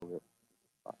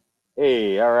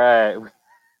Hey, all right.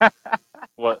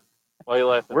 What? Why are you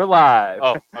laughing? We're live.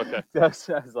 Oh, okay. I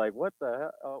was like, what the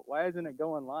hell? Oh, why isn't it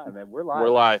going live? Man, we're live.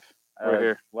 We're live. We're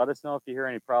here. Let us know if you hear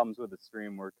any problems with the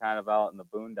stream. We're kind of out in the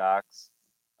boondocks.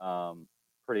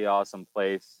 Pretty awesome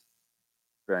place.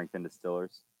 Barrington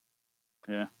Distillers.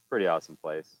 Yeah. Pretty awesome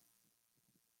place.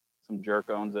 Some jerk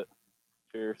owns it.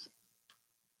 Cheers.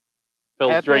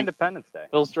 Happy Independence Day.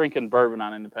 Phil's drinking bourbon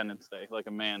on Independence Day like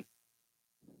a man.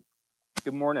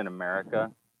 Good morning,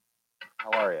 America. How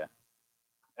are you?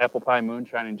 Apple pie,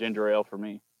 moonshine, and ginger ale for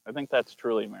me. I think that's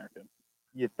truly American.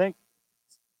 You think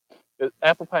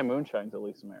Apple pie moonshine's at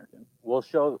least American. we'll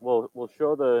show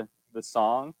the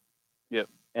song? Yep.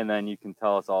 And then you can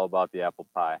tell us all about the apple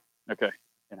pie. Okay.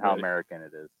 And how Ready. American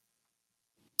it is.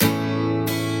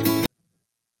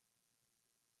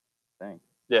 Thanks.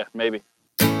 Yeah, maybe.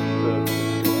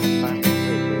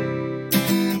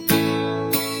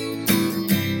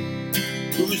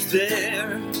 Who's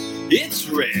there? It's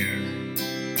rare.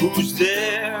 Who's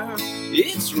there?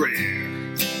 It's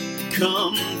rare.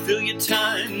 Come fill your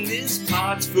time. This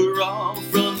pot's for all.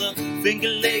 From the Finger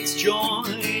Lakes, join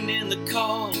in the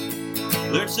call.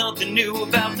 Learn something new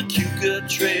about the Keuka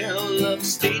Trail.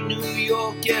 Upstate New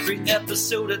York, every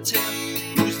episode I tell.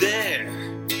 Who's there?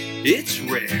 It's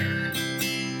rare.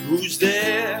 Who's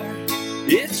there?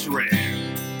 It's rare.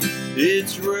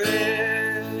 It's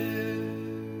rare.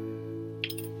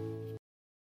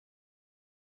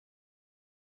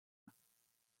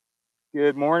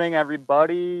 Good morning,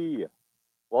 everybody.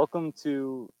 Welcome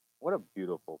to what a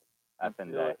beautiful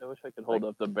effing day. I wish I could hold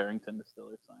up the Barrington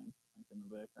Distiller sign in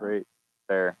the background. Right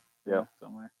there. Yeah,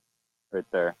 somewhere. right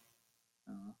there.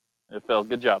 It felt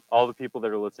good job. All the people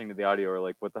that are listening to the audio are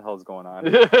like, "What the hell's going on?"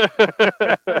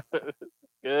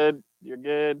 Good. You're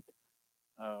good.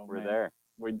 Oh, We're man. there.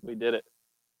 We did it.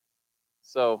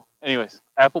 So, anyways,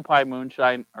 apple pie,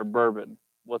 moonshine, or bourbon?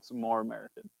 What's more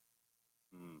American?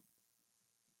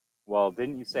 Well,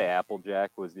 didn't you say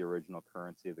Applejack was the original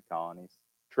currency of the colonies?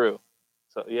 True.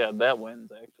 So, yeah, that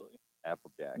wins, actually.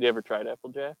 Applejack. You ever tried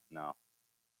Applejack? No.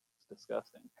 It's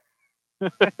disgusting.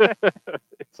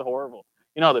 It's horrible.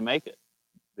 You know how they make it?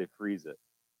 They freeze it.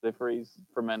 They freeze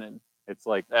fermented. It's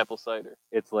like apple cider.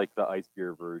 It's like the ice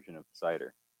beer version of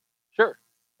cider. Sure.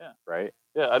 Yeah. Right?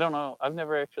 Yeah, I don't know. I've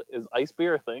never actually... Is ice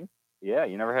beer a thing? Yeah,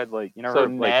 you never had So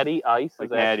natty ice like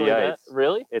is natty actually ice. that?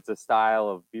 Really? It's a style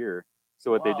of beer. So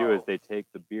what they do is Wow. they take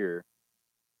the beer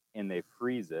and they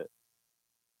freeze it,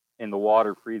 and the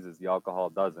water freezes, the alcohol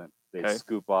doesn't. They Okay.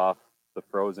 scoop off the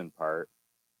frozen part,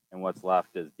 and what's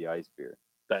left is the ice beer.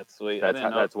 That's sweet.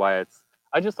 That's why it's.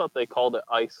 I just thought they called it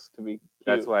ice to be cute.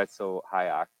 That's why it's so high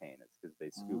octane. It's because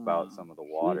they scoop out some of the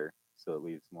water, so it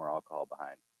leaves more alcohol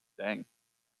behind. Dang.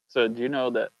 So do you know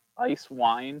that ice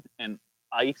wine and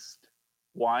iced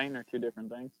wine are two different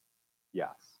things?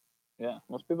 Yes. Yeah,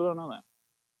 most people don't know that.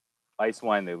 Ice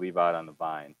wine they leave out on the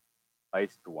vine.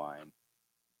 Iced wine,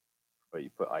 but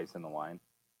you put ice in the wine.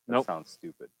 That Nope. sounds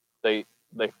stupid. They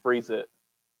freeze it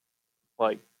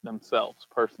like themselves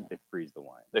personally. They freeze the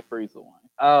wine. They freeze the wine.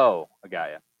 Oh, I got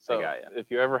you. So I got you.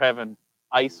 if you're ever having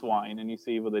ice wine and you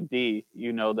see with a D,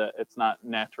 you know that it's not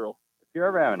natural. If you're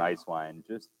ever having ice wine,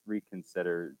 just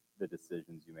reconsider the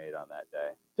decisions you made on that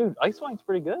day. Dude, ice wine's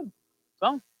pretty good.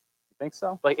 Some. You think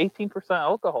so? Like 18%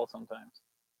 alcohol sometimes.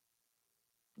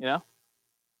 You know?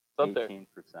 It's up there. 18%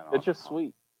 It's just alcohol.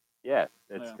 sweet. Yeah,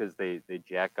 it's because they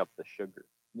jack up the sugar.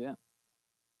 Yeah.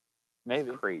 Maybe.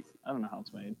 It's crazy. I don't know how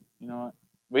it's made. You know what?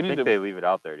 We I need think to they leave it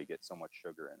out there to get so much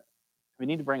sugar in it. we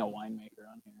need to bring a winemaker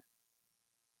on here.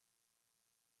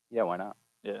 Yeah, why not?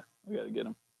 Yeah, we got to get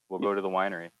him. We'll go to the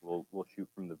winery. We'll shoot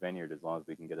from the vineyard as long as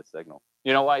we can get a signal.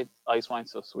 You know why ice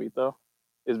wine's so sweet though?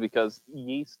 Is because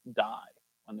yeast die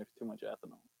when there's too much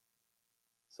ethanol.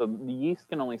 So the yeast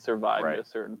can only survive Right. at a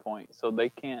certain point. So they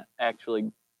can't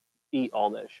actually eat all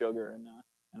that sugar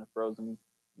in a frozen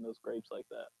in those grapes like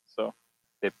that. So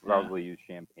They probably use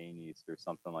champagne yeast or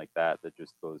something like that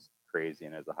just goes crazy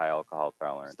and has a high alcohol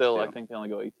tolerance. still, too. I think they only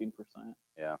go 18%.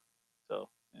 Yeah. So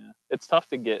yeah, it's tough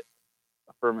to get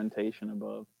a fermentation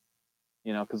above,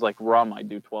 you know, because like rum, I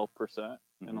do 12%,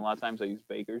 and a Mhm. lot of times I use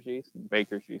baker's yeast. And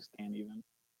baker's yeast can't even.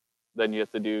 Then you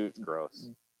have to do It's gross.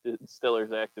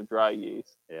 distiller's active dry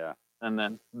yeast, Yeah. and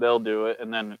then they'll do it,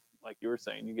 and then like you were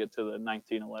saying, you get to the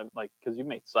 1911, like because you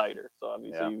make cider, so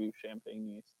obviously Yeah. you use champagne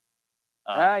yeast.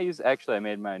 I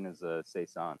made mine as a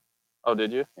saison. Oh,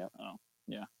 did you? Yeah. Oh,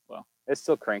 yeah. Well, It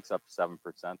still cranks up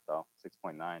 7% though,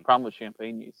 6.9. problem with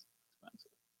champagne yeast, it's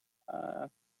expensive.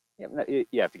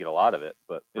 You have to get a lot of it,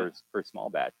 but Yeah. for small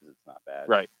batches, it's not bad.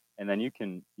 Right. And then you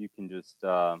can just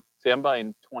See, I'm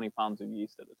buying 20 pounds of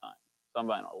yeast at a time, so I'm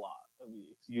buying a lot of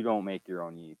yeast. you don't make your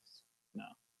own yeast.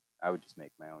 I would just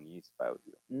make my own yeast if I was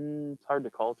you. It's hard to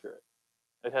culture it.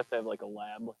 It'd have to have like a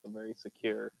lab, like a very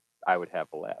secure I would have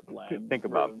a lab. lab. Think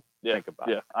about. room. Yeah, Think about.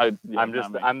 yeah. I'm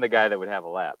I'm the guy that would have a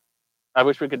lab. I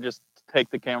wish we could just take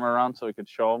the camera around so we could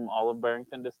show them all of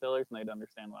Barrington Distillers, and they'd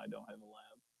understand why I don't have a lab.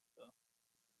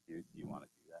 You want to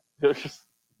do that, Just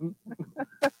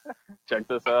check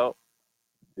this out.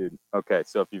 dude? Okay,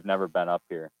 so if you've never been up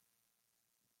here,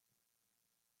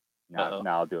 Uh-oh.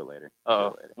 now I'll do it later.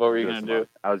 Oh, what were you gonna do?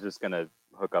 I was just gonna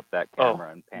hook up that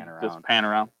camera and pan around. Just pan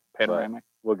around, panoramic,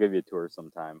 We'll give you a tour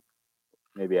sometime.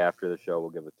 Maybe after the show, we'll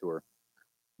give a tour.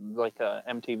 like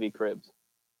MTV Cribs.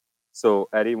 So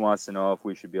Eddie wants to know if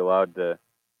we should be allowed to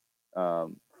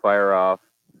fire off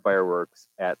fireworks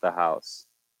at the house.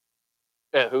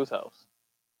 At whose house?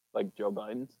 Like Joe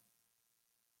Biden's?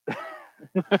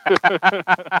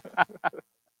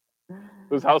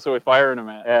 Whose house are we firing him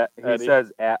at? He Eddie?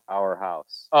 says at our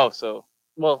house. Oh, so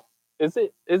well, is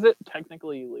it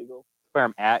technically illegal? Fire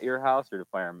them at your house or to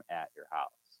fire them at your house?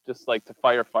 Just like to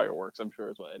fire fireworks, I'm sure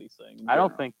is what Eddie's saying. in I don't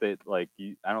general. think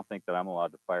that I don't think that I'm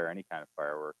allowed to fire any kind of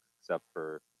fireworks except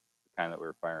for the kind that we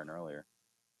were firing earlier.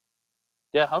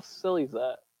 Yeah, how silly is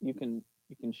that? You can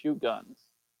shoot guns,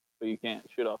 but you can't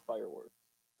shoot off fireworks.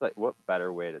 It's like, what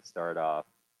better way to start off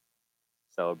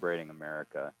celebrating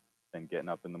America than getting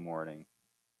up in the morning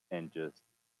and just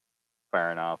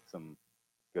firing off some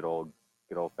good old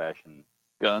fashioned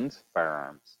Guns,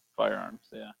 firearms. firearms.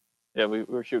 Yeah. We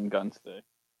were shooting guns today,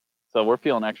 so we're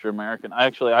feeling extra American.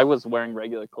 I was wearing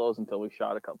regular clothes until we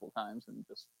shot a couple times, and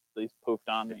just these poofed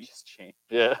on It me. just changed.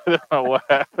 Yeah, I don't know what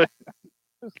happened.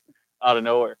 Just out of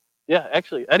nowhere. Yeah,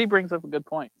 actually, Eddie brings up a good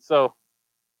point. So,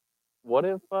 what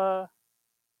if?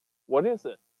 What is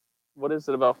it? What is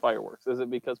it about fireworks? Is it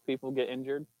because people get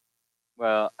injured?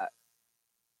 Well,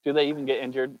 Do they even get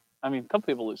injured? I mean, a couple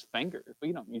people lose fingers, but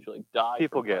you don't usually die.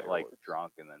 people from get like fireworks.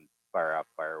 drunk and then fire off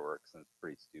fireworks, and it's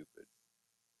pretty stupid.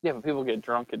 Yeah, but people get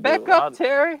drunk and Back do a lot up, of-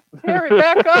 Terry! Terry,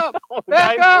 back up! Oh,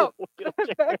 Back guys, up! look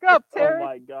at Back up, Terry! Oh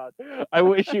my god! I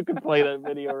wish you could play that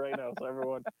video right now, so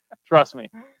everyone, trust me.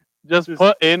 Just Just-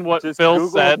 put in what Just Phil Google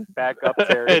said, back up,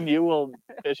 Terry. and you will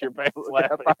piss your pants Look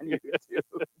it up laughing. on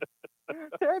YouTube.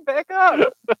 Terry, back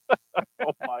up!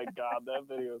 Oh my god, that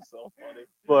video is so funny.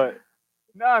 But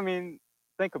no, I mean,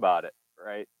 think about it,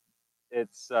 right?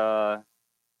 It's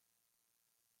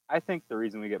I think the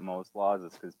reason we get most laws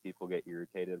is because people get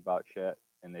irritated about shit,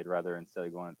 and they'd rather, instead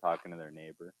of going and talking to their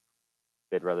neighbor,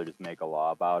 they'd rather just make a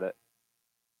law about it.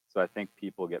 So I think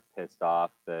people get pissed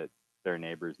off that their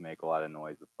neighbors make a lot of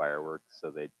noise with fireworks,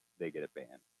 so they get it banned.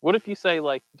 What if you say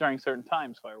like during certain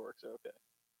times fireworks are okay?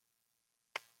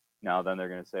 Now then they're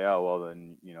gonna say, oh well,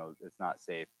 then it's not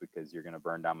safe because you're gonna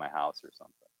burn down my house or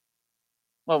something.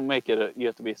 Well, make it you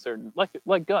have to be a certain like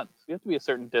guns. You have to be a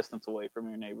certain distance away from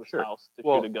your neighbor's Sure. house to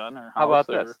Well, shoot a gun or How about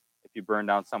house or- this? If you burn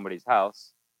down somebody's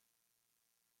house,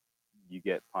 you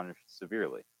get punished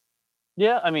severely.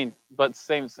 Yeah, I mean, but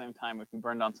same time, if you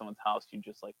burn down someone's house, you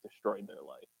just like destroyed their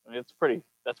life. I mean,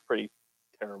 that's pretty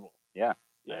terrible. Yeah,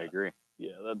 Yeah, I agree.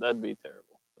 yeah, that'd be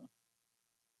terrible. So.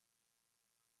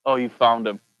 Oh, you found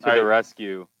him. To All the right,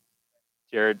 rescue,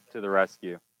 Jared. To the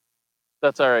rescue.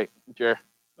 that's all right, Jared.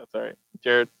 That's all right,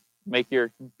 Jared. Make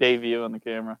your debut on the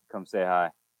camera. Come say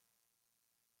hi.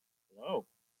 Whoa.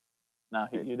 No,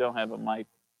 you don't have a mic.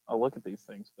 Oh, look at these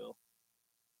things, Phil.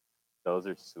 Those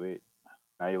are sweet.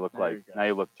 Now you look There you go. now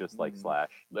you look just like Mm.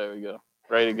 Slash. There we go.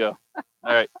 Ready to go.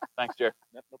 All right. Thanks, Jared.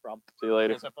 Yep, no problem. See you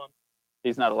later. Guys have fun.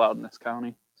 He's not allowed in this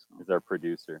county. He's our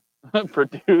producer. So.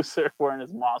 Producer wearing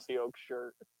his mossy oak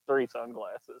shirt, 3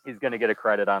 sunglasses. He's gonna get a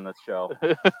credit on this show.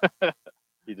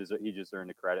 He just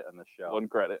earned a credit on this show. 1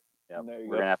 credit. Yep. There you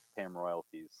We're go. gonna have to pay him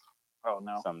royalties Oh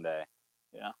no. someday.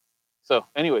 So,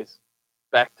 anyways,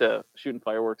 back to shooting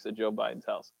fireworks at Joe Biden's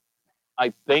house.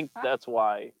 I think that's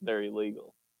why they're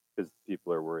illegal. Because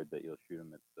people are worried that you'll shoot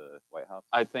him at the White House.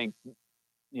 I think,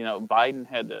 Biden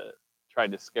had to try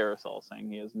to scare us all, saying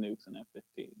he has nukes and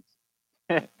F-15s.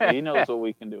 He knows what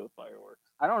we can do with fireworks.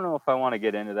 I don't know if I want to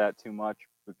get into that too much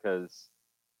because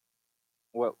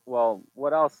what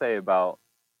I'll say about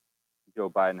Joe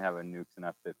Biden having nukes and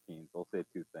F-15s, I'll say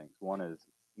 2 things. One is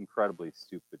incredibly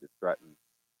stupid to threaten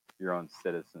your own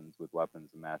citizens with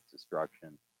weapons of mass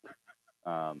destruction.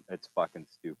 It's fucking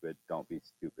stupid. Don't be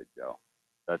stupid, Joe.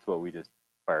 That's what we just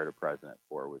fired a president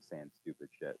for, was saying stupid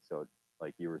shit. So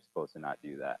like, you were supposed to not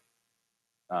do that.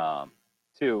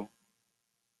 2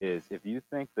 is, if you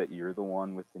think that you're the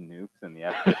one with the nukes and the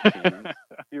F-15s,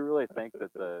 if you really think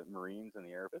that the Marines and the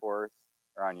Air Force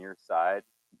are on your side,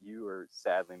 you are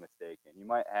sadly mistaken. You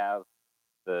might have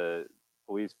the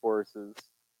police forces,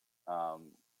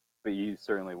 but you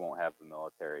certainly won't have the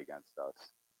military against us.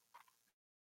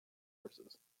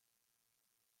 forces.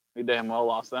 We damn well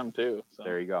lost them too. So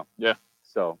There you go. Yeah.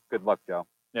 So good luck, Joe.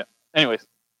 anyways,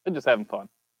 they're just having fun.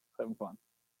 Having fun.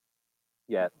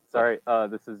 Yeah. Sorry.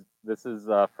 This is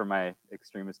for my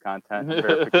extremist content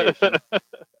verification.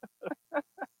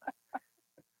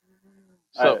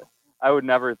 So I would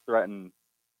never threaten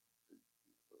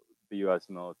the U.S.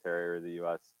 military or the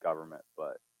U.S. government,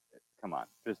 but come on,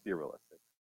 just be realistic.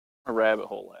 a rabbit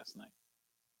hole last night.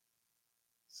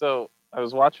 So I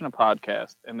was watching a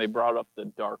podcast and they brought up the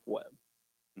dark web.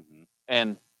 Hmm.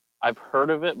 And I've heard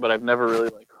of it, but I've never really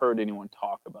like heard anyone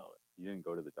talk about it. You didn't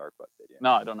go to the dark web, did you?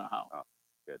 No, I don't know how. Oh,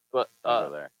 good. But Don't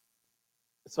go there.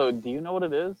 so do you know what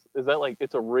it is? Is that like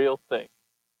it's a real thing?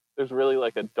 There's really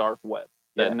like a dark web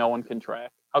that Yeah. no one can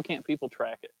track. How can't people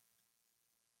track it?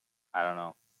 I don't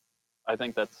know. I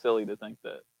think that's silly to think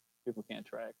that people can't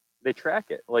track. They track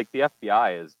it. Like the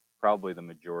FBI is probably the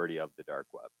majority of the dark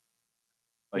web.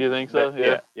 You think so?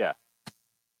 Yeah. Yeah.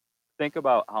 Think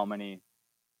about how many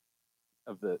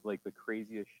of the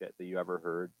craziest shit that you ever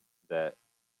heard that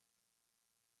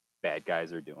bad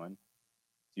guys are doing.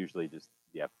 It's usually just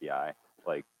the FBI.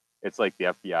 Like it's like the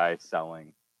FBI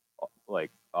selling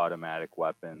like automatic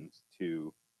weapons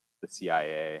to the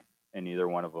CIA, and neither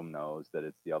one of them knows that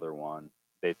it's the other one.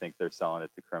 They think they're selling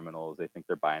it to criminals. They think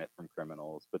they're buying it from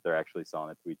criminals, but they're actually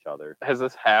selling it to each other. Has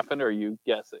this happened, or are you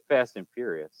guessing? Fast and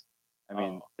Furious. I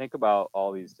mean, Oh. think about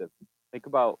all these. Think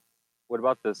about what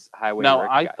about this Highway Now,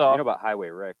 Rick I guy? thought- You know about Highway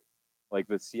Rick? Like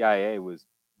the CIA was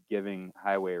giving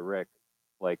Highway Rick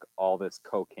like all this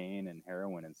cocaine and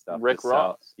heroin and stuff. to Rick sell.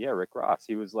 Ross. Yeah, Rick Ross.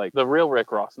 He was like The real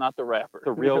Rick Ross, not the rapper.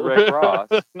 The real Rick Ross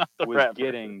not the was rapper.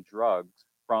 getting drugs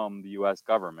from the U.S.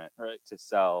 government Right. to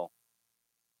sell.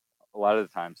 A lot of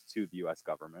the times to the U.S.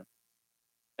 government.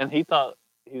 And he thought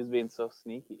he was being so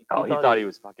sneaky. He thought he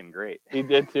was fucking great. He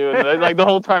did too. And like the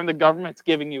whole time, the government's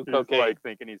giving you He was cocaine. like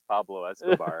thinking he's Pablo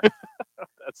Escobar.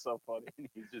 That's so funny. And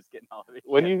he's just getting all of his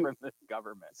When shit you- from the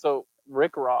government. So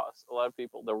Rick Ross, a lot of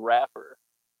people, the rapper,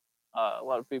 a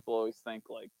lot of people always think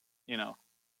like, you know,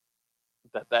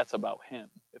 that's about him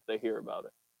if they hear about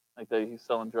it, like that he's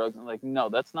selling drugs. And like, no,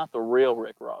 that's not the real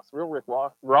Rick Ross. Real Rick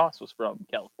Ross was from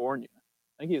California.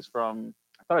 I think he's from.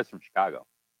 I thought it was from Chicago.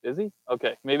 Is he?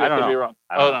 Okay, maybe I I don't could be know. wrong.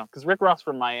 I don't No, because Rick Ross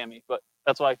from Miami. But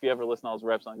that's why if you ever listen to all his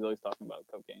rap songs, he's always talking about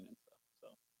cocaine and stuff. So.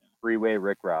 Freeway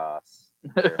Rick Ross.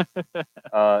 There.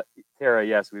 Tara,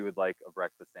 yes, we would like a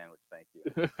breakfast sandwich. Thank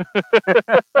you.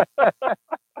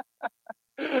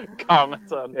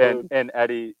 Comments on food. And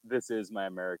Eddie, this is my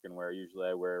American wear. Usually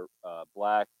I wear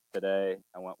black. Today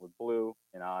I went with blue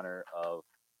in honor of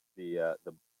the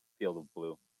field of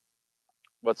blue.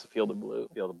 What's the field of blue?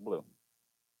 Field of blue.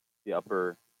 The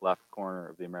upper left corner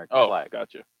of the American Oh, flag.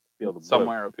 gotcha. Field of blue.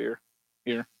 Somewhere up here.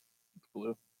 Here. It's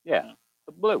blue. Yeah,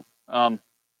 the blue.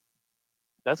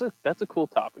 That's a cool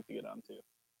topic to get onto.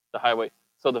 The highway.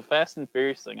 So the Fast and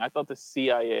Furious thing, I thought the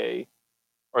CIA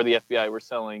or the FBI were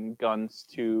selling guns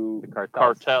to The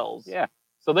cartels. cartels. Yeah.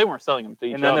 So they weren't selling them to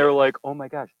each And then other. they were like, "Oh my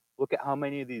gosh, look at how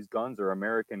many of these guns are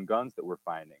American guns that we're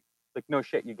finding." Like, no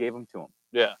shit, you gave them to them.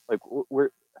 Yeah. Like,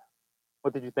 what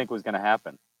did you think was going to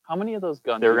happen? How many of those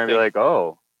guns? They were do you going to be think- like,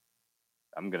 "Oh,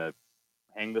 I'm going to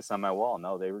hang this on my wall."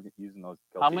 No, they were using those. To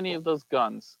kill How many people. of those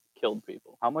guns killed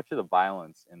people? How much of the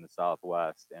violence in the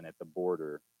Southwest and at the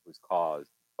border was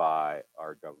caused by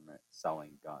our government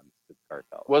selling guns to the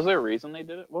cartels? Was there a reason they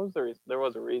did it? What was the reason? There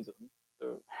was a reason.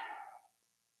 Dude,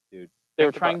 They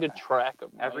were think trying to about track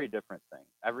them. every different thing,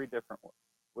 every different.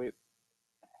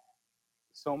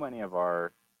 So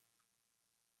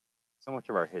much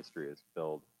of our history is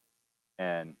filled,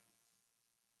 and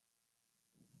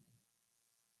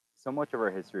so much of our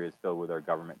history is filled with our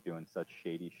government doing such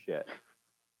shady shit,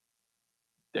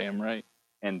 Damn right.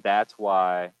 and that's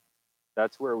where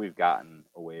we've gotten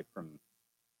away from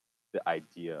the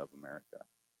idea of America.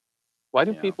 Why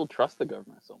do You know. people trust the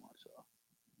government so much, though?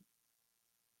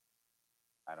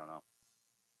 I don't know.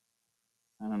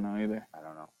 I don't know either. I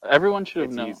don't know. Everyone should have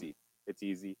It's known. easy. It's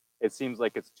easy. It seems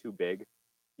like it's too big.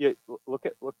 Yeah, look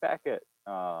back at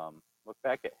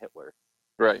Hitler.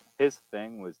 Right. His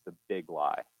thing was the big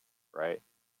lie, right?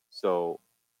 So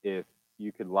if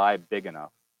you could lie big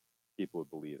enough, people would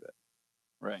believe it.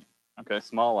 Right. Okay.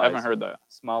 Small I lies, haven't heard that.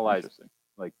 small lies, Interesting.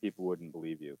 like people wouldn't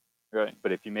believe you. Right.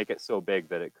 But if you make it so big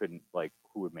that it couldn't, like,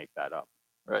 who would make that up?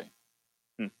 Right.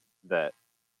 That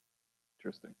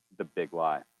Interesting. the big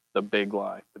lie. The big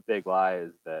lie. The big lie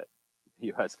is that the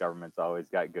U.S. government's always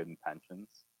got good intentions.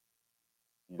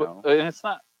 You know? But and it's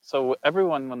not. So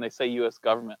everyone, when they say U.S.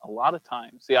 government, a lot of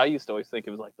times, see, I used to always think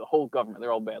it was like the whole government.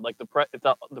 They're all bad. Like the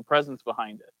president's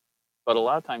behind it. But a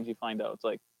lot of times you find out it's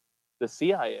like the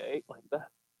CIA, like that.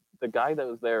 the guy that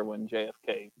was there when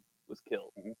JFK was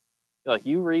killed. Mhm. Like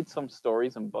you read some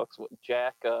stories and books with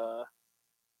Jack.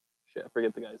 Shit, I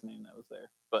forget the guy's name that was there,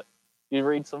 but you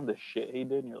read some of the shit he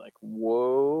did, and you're like,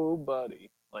 whoa, buddy.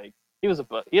 Like he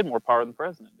had more power than the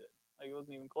president did. Like it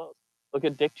wasn't even close. Look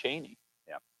at Dick Cheney.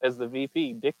 Yeah. As the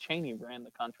VP, Dick Cheney ran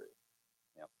the country.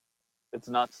 Yep. It's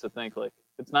nuts to think like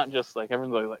it's not just like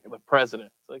everyone's like the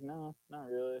president. It's like no, not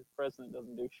really. The president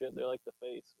doesn't do shit. They're like the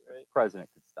face, right? President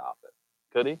could stop it.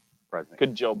 Could he? President.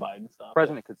 Could Joe Biden stop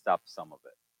President could stop some of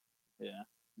it. it? Yeah.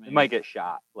 He maybe. might get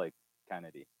shot like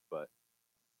Kennedy, but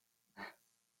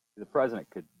the president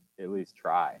could at least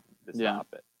try to Yeah. stop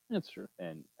it. It's true.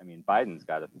 And I mean, Biden's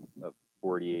got a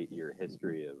 48-year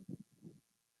history of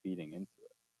feeding into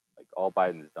it. Like all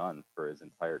Biden's done for his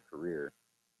entire career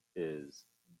is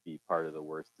be part of the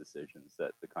worst decisions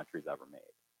that the country's ever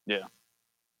made.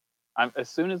 As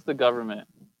soon as the government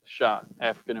shot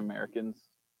African Americans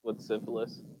with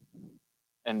syphilis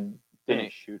and Didn't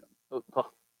didn't shoot him.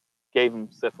 gave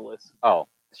them syphilis, Oh,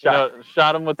 shot.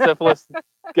 shot him with syphilis,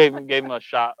 gave him a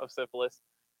shot of syphilis,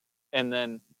 and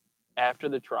then after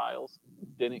the trials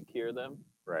didn't cure them.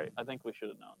 Right. I think we should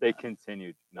have known. They that.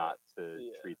 continued not to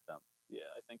Yeah. treat them. Yeah,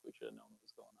 I think we should have known what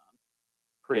was going on.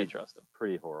 Pretty, Can't trust them.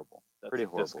 pretty horrible. That's Pretty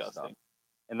horrible disgusting. stuff.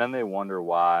 And then they wonder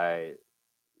why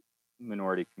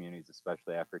minority communities,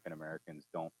 especially African Americans,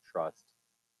 don't trust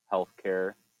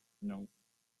healthcare, No,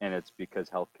 and it's because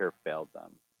healthcare failed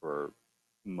them for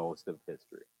most of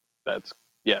history. that's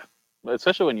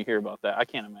especially when you hear about that. I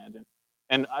can't imagine,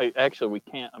 and we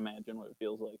can't imagine what it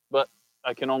feels like. But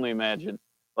I can only imagine.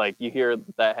 Like you hear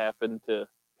that happen to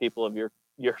people of your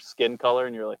skin color,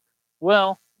 and you're like,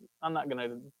 well, I'm not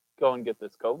gonna go and get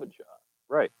this COVID shot.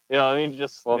 Right. You know, I mean,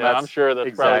 just Well, I'm that's sure that's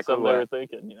exactly probably something they what- were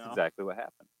thinking. You know, That's exactly what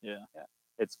happened. yeah,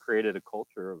 It's created a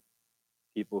culture of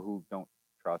people who don't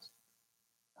trust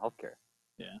healthcare.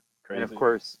 crazy. And of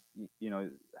course, you know,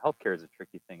 healthcare is a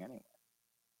tricky thing anyway.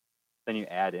 Then you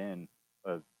add in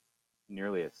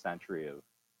nearly a century of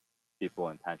people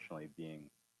intentionally being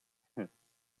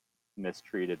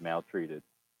mistreated, maltreated.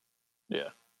 Yeah.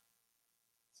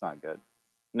 It's not good.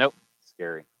 Nope.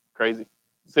 Scary. Crazy.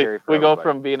 See, Scary for we go everybody.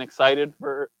 from being excited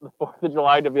for the 4th of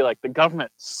July to be like, the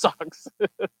government sucks.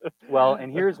 Well,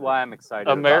 and here's why I'm excited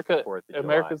America- about the 4th of July.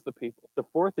 America's the people. The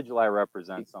 4th of July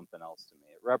represents something else to me.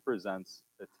 It represents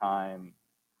the time,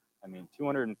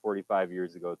 245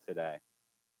 years ago today.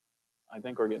 I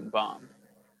think we're getting bombed.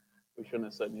 We shouldn't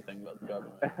have said anything about the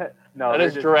government. No, That they're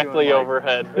is just directly doing, like,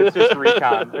 overhead. It's just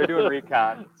recon. They're doing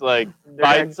recon. It's like They're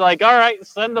Biden's like, all right,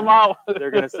 send them out.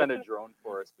 They're going to send a drone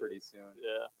for us pretty soon.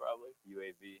 Yeah, probably.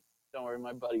 UAV. Don't worry,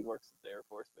 my buddy works at the Air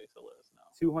Force Base. He'll let us know.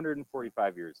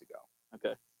 245 years ago.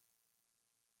 Okay.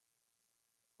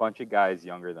 Bunch of guys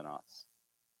younger than us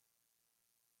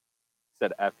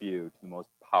said F you to the most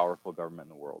powerful government in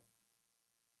the world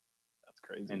That's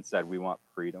crazy. and said, we want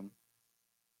freedom.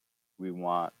 We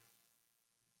want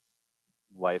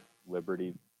life,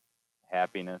 liberty,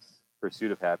 happiness,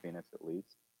 pursuit of happiness at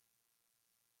least.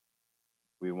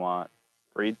 We want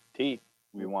Free tea.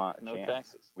 we want a No chance.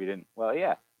 taxes. We didn't. Well,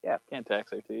 yeah. Can't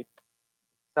tax our tea.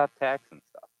 Stop taxing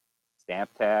stuff.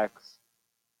 Stamp tax,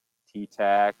 tea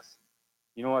tax.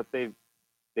 You know what? They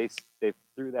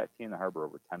threw that tea in the harbor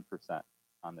over 10%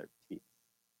 on their tea.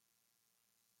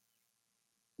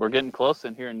 We're getting close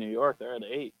in here in New York. They're at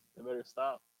 8. They better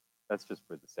stop. That's just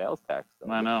for the sales tax,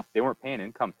 though. I know. They weren't paying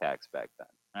income tax back then.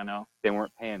 I know. They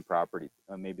weren't paying property.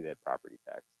 Maybe they had property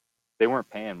tax. They weren't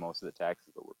paying most of the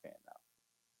taxes that we're paying now.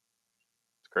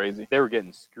 It's crazy. They were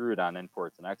getting screwed on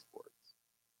imports and exports.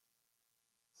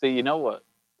 See, you know what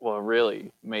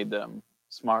really made them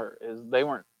smart is they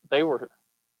were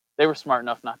smart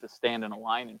enough not to stand in a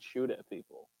line and shoot at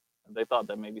people. They thought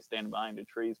that maybe standing behind a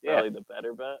tree is Yeah. probably the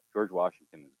better bet. George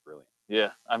Washington is brilliant.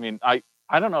 Yeah, I mean, I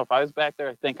don't know if I was back there.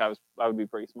 I think I would be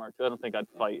pretty smart too. I don't think I'd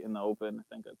fight in the open. I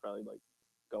think I'd probably like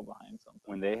go behind something.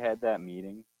 When they had that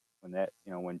meeting,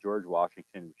 when George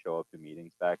Washington would show up to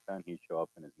meetings back then, he'd show up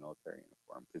in his military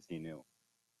uniform because he knew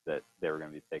that they were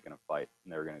going to be taking a fight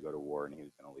and they were going to go to war and he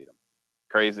was going to lead them.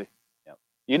 Crazy. Yep.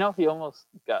 You know, he almost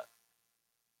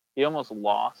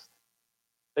lost.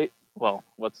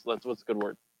 What's a good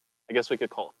word? I guess we could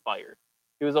call it fired.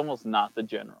 He was almost not the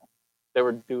general. They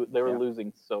were Yeah.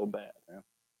 losing so bad. Yeah.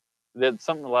 That's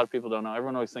something a lot of people don't know.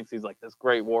 Everyone always thinks he's like this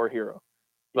great war hero.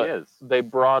 But he is. they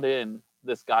brought in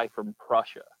this guy from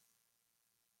Prussia.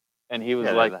 And he was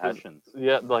Yeah, like the this, Hessians.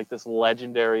 like this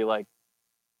legendary like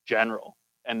general.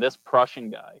 And this Prussian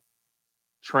guy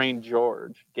trained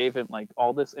George, gave him like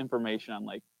all this information on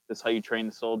like this is how you train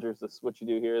the soldiers, this is what you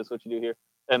do here, this is what you do here.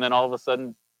 And then all of a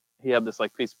sudden he had this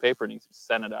like piece of paper and he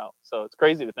sent it out. So it's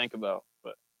crazy to think about.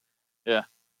 But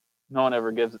No one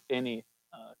ever gives any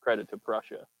credit to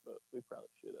Prussia, but we probably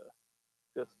should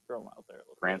just throw them out there a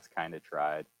little France kind of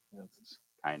tried, bit. It's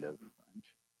kind of. French.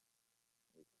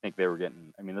 I think they were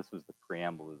getting. I mean, this was the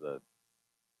preamble of the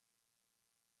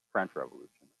French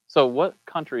Revolution. So what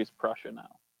country is Prussia now?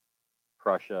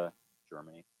 Prussia,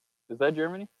 Germany. Is that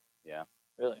Germany? Yeah.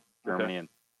 Really? Germany Okay. and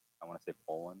I want to say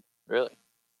Poland. Really?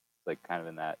 It's like kind of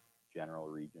in that general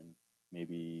region.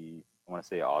 Maybe I want to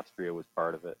say Austria was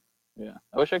part of it. Yeah.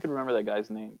 I wish I could remember that guy's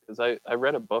name because I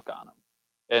read a book on him.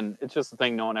 And it's just a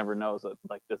thing no one ever knows that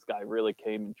like this guy really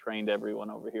came and trained everyone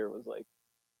over here. Was like,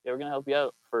 yeah, we're gonna help you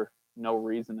out for no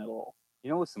reason at all. You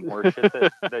know what's some horse shit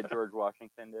that George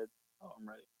Washington did? Oh, I'm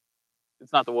ready.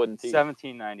 It's not the wooden teeth.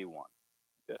 1791.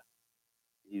 Yeah.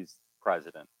 He's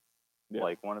president. Yeah.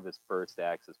 Like one of his first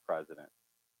acts as president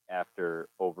after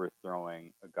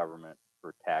overthrowing a government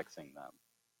for taxing them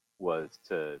was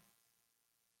to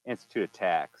institute a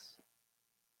tax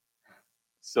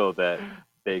so that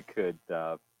they could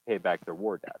pay back their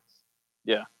war debts.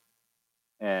 Yeah.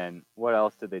 And what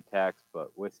else did they tax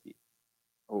but whiskey?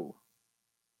 Oh.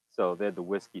 So they had the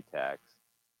whiskey tax.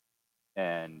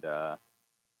 And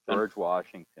George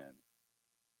Washington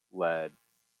led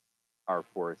our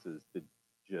forces to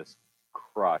just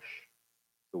crush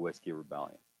the Whiskey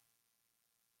Rebellion.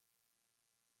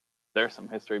 There's some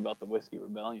history about the Whiskey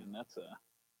Rebellion. That's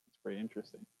pretty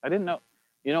interesting. I didn't know.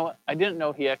 You know what? I didn't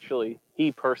know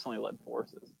he personally led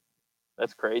forces.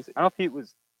 That's crazy. I don't know if he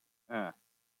was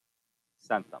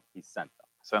sent them. He sent them.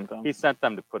 Sent them. He sent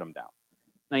them to put them down.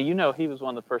 Now you know he was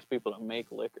one of the first people to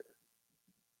make liquor.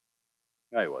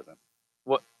 No, he wasn't.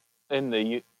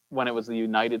 When it was the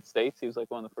United States, he was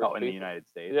like one of the first. Oh, in people. the United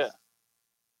States. Yeah.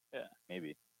 Yeah.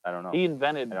 Maybe. I don't know. He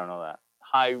invented I don't know that.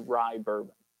 high rye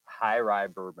bourbon. High rye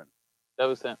bourbon. That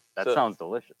was him. That So, sounds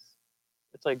delicious.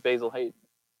 It's like Basil Hayden.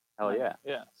 Hell yeah.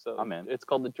 Yeah. So I'm in. it's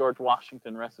called the George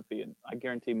Washington recipe, and I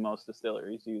guarantee most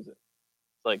distilleries use it.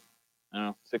 It's like, I don't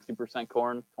know, 60%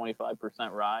 corn,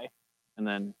 25% rye, and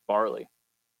then barley.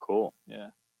 Cool.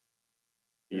 Yeah.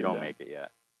 You don't Yeah. make it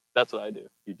yet. That's what I do.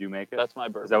 You do make it? That's my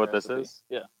bourbon. Is that what this recipe. is?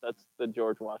 Yeah, that's the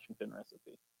George Washington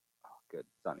recipe. Oh, good.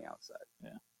 It's on the outside.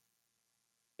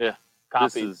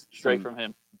 Copied is straight some- from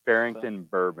him, Barrington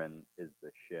bourbon is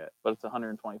the shit. but it's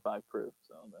 125 proof,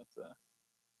 so that's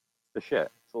The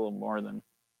shit. it's a little more than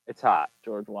It's hot.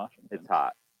 George Washington. It's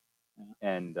hot. Yeah.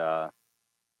 And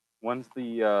when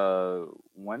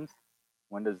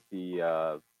does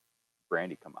the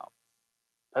brandy come out?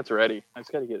 That's ready. I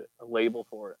just got to get a label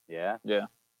for it. Yeah. Yeah.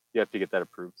 You have to get that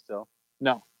approved still.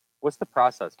 No, What's the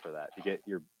process for that to get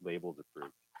your labels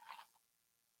approved?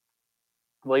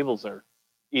 labels are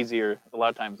easier a lot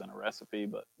of times than a recipe,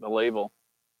 but the label,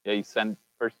 yeah, you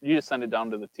just send it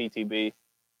down to the TTB,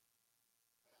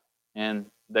 and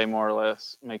they more or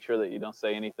less make sure that you don't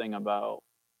say anything about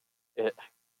it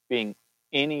being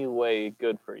any way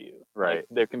good for you. Right. Like,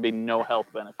 there can be no health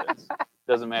benefits.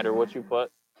 Doesn't matter what you put.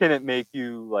 Can it make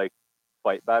you like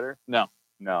fight better? No.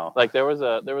 No. Like there was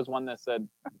one that said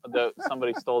that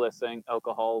somebody stole that saying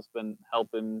alcohol's been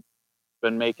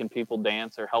making people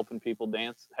dance or helping people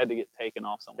dance, had to get taken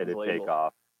off Did someone's it label take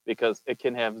off? because it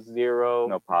can have zero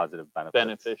No positive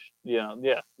benefits.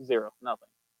 zero, nothing.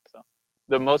 So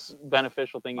the most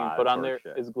beneficial thing you can put That's on there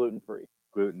horseshit. is gluten free.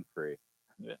 Gluten free.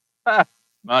 I'm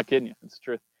not kidding you, it's the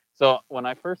truth. So when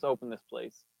I first opened this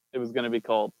place, it was going to be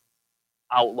called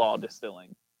Outlaw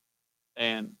Distilling,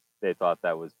 and They thought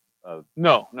that was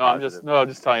no, I'm Positive.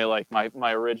 just telling you like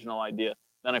my original idea.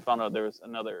 Then I found out there was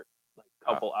another like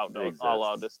couple outlaw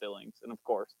exists. distillings, and of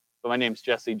course, but my name's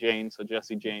Jesse James, so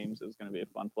Jesse James is going to be a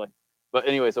fun play. But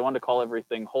anyways, I wanted to call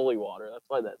everything Holy Water. That's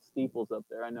why that steeple's up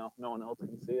there. I know no one else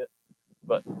can see it,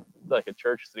 but it's like a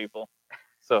church steeple.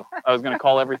 So I was going to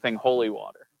call everything Holy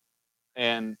Water,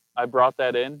 and I brought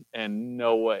that in, and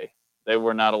no way, they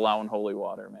were not allowing Holy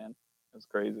Water, man. It's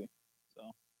crazy. So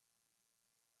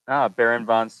Baron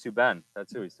von Steuben.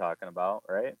 That's who he's talking about,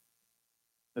 right?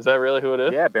 is that really who it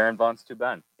is? Yeah, Baron von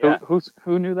Steuben. Yeah.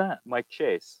 Who knew that? Mike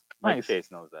Chase. Mike Nice.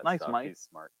 Chase knows that Nice, stuff. Mike. He's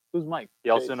smart. Who's Mike? He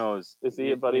also Chase? knows. Is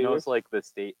he a buddy He of knows yours? like the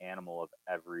state animal of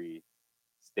every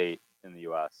state in the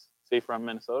U.S. Is he from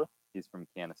Minnesota? He's from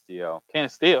Canisteo.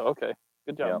 Canisteo. Okay.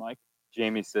 Good job, Yep. Mike.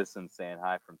 Jamie Sisson saying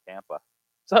hi from Tampa.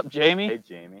 What's up, Jamie? Hey,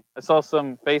 Jamie. I saw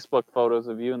some Facebook photos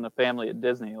of you and the family at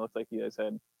Disney. It looked like you guys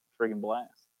had a friggin' blast.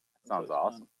 Sounds So it's fun.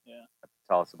 awesome. Yeah.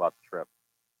 Tell us about the trip.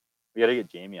 We got to get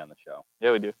Jamie on the show.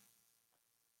 Yeah, we do.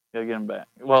 Gotta get him back.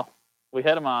 Well, we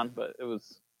had him on, but it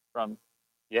was from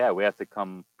Yeah, we have to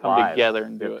come come live. together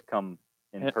and We do have it. to come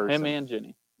in Him person. and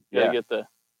Ginny. Yeah.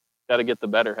 Gotta get the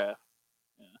better half.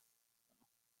 Yeah.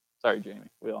 Sorry, Jamie.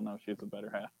 We all know she's the better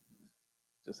half.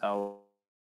 Just how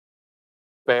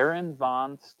Baron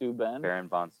von Steuben. Baron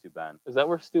von Steuben. Is that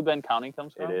where Steuben County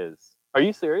comes from? It is. Are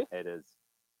you serious? It is.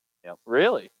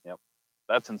 Really? Yep.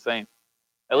 That's insane.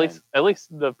 At And-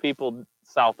 least the people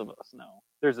south of us know.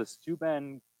 There's a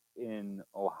Steuben in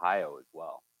Ohio as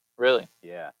well. Really?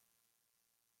 Yeah.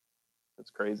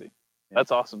 That's crazy. Yeah.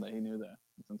 That's awesome that he knew that.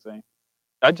 It's insane.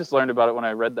 I just learned about it when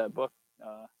I read that book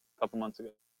a couple months ago.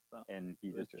 And he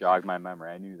just Interesting. jogged my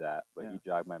memory. I knew that, but Yeah. he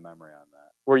jogged my memory on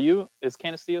that. Were you? Is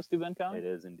Canisteo Steuben County? It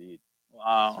is indeed.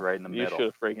 Wow. It's right in the You middle. should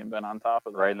have freaking been on top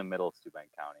of that. Right in the middle of Steuben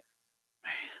County.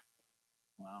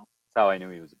 Wow. That's how I knew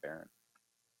he was a baron.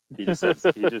 He just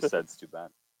said Steuben.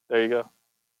 There you go.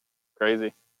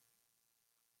 Crazy.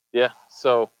 Yeah.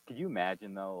 So Could you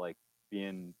imagine though, like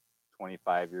being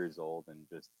 25 years old and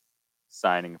just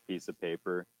signing a piece of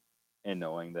paper and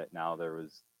knowing that now there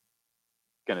was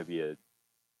gonna be a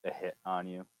hit on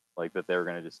you, like that they were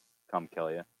gonna just come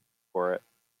kill you for it?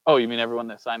 oh, you mean everyone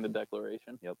that signed the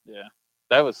declaration? Yep. Yeah.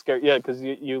 That was scary. Yeah, because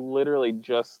you literally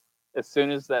just as soon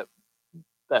as that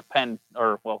pen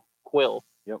or quill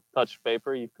Yep. touched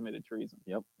paper, you committed treason.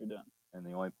 Yep. You're done. And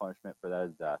the only punishment for that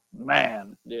is death.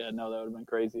 Man. Yeah, no, that would have been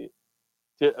crazy.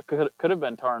 Could have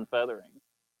been tar and feathering.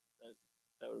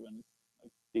 That would have been a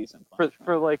decent punishment.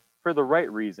 For the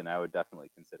right reason, I would definitely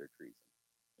consider treason.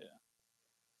 Yeah.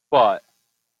 But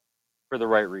for the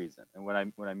right reason, and what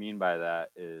I mean by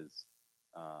that is,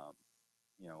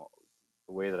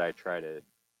 the way that I try to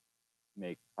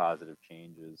make positive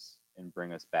changes and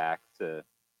bring us back to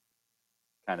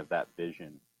kind of that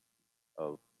vision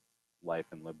of life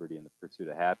and liberty and the pursuit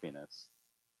of happiness.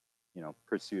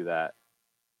 Pursue that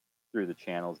through the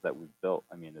channels that we've built.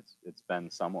 I mean, it's been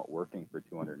somewhat working for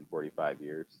 245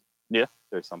 years. Yeah.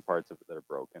 There's some parts of it that are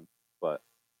broken, but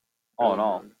all in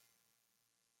all,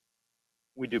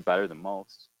 we do better than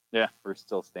most. Yeah. We're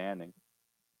still standing,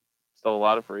 Still a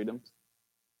lot of freedoms.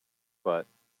 but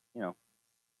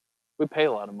We pay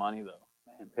a lot of money though.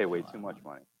 Man, we pay a way lot too of much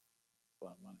money. A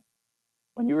lot of money.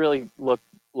 When you really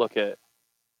look at,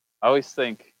 I always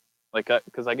think like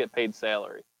because I get paid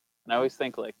salary, and I always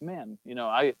think like, man,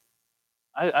 I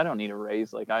don't need a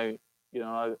raise. Like I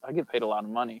get paid a lot of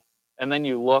money, and then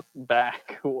you look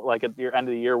back like at your end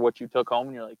of the year what you took home,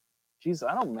 and you're like, geez,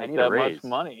 I don't make need a that much raise.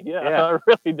 money. Yeah, Yeah. I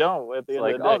really don't. At the It's end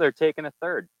like, of the day. they're taking a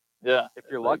third Yeah, if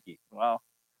you're it's like, lucky. wow.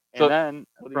 And So, then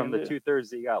what are you from gonna the do? 2/3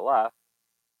 that you got left,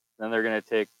 then they're going to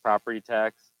take property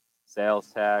tax,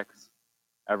 sales tax,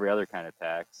 every other kind of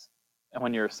tax. And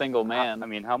when you're a single man, I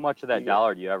mean, how much of that you get-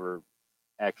 dollar do you ever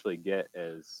actually get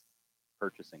as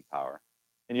purchasing power?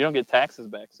 and you don't get taxes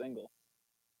back single.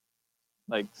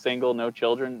 Like single, no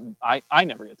children. I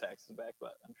never get taxes back,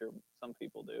 but I'm sure some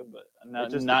people do, but not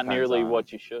just not depends nearly on-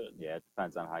 what you should. Yeah, it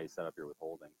depends on how you set up your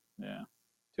withholding. Yeah,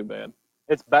 too bad.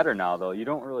 It's better now, though. You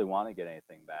don't really want to get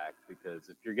anything back because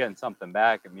if you're getting something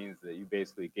back, it means that you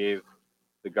basically gave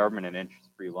the government an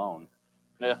interest-free loan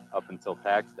Yeah. up until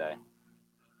tax day.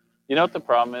 You know what the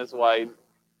problem is? Why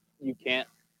you can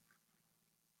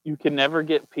never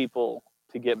get people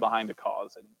to get behind a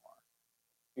cause anymore.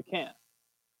 You can't.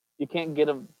 You can't get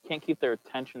them. Can't keep their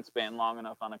attention span long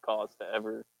enough on a cause to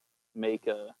ever make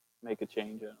a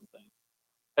change. I don't think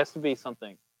it has to be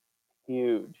something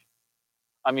huge.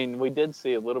 I mean, we did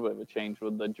see a little bit of a change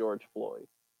with the George Floyd,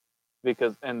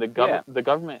 because the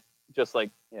government just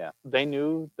like Yeah. they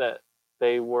knew that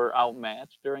they were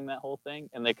outmatched during that whole thing,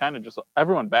 and they kind of just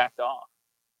everyone backed off.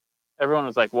 Everyone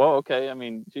was like, "Whoa, okay." I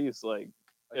mean, geez, like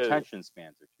Attention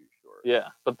spans are too short. yeah,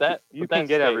 but that You but can that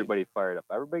get stayed. everybody fired up.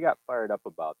 Everybody got fired up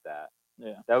about that.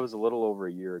 Yeah, That was a little over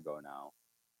a year ago now,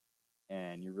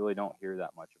 and you really don't hear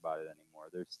that much about it anymore.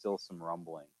 There's still some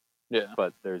rumbling, yeah,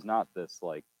 but there's not this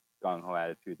like gung ho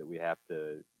attitude that we have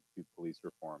to do police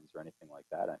reforms or anything like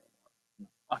that anymore.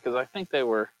 because I think they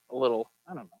were a little.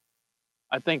 I don't know.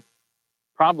 I think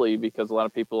probably because a lot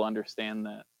of people understand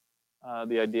that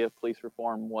the idea of police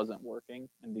reform wasn't working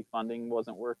and defunding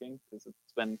wasn't working because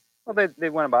Well, they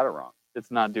went about it wrong.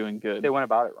 it's not doing good. They went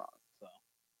about it wrong. So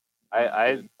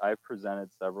I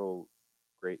presented several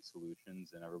great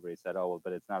solutions, and everybody said, "Oh, well,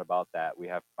 but it's not about that. We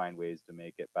have to find ways to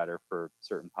make it better for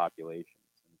certain populations."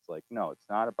 And it's like, no, it's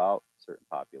not about certain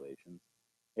populations.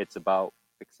 It's about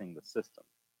fixing the system.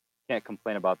 You can't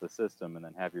complain about the system and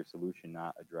then have your solution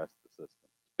not address the system.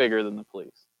 bigger than the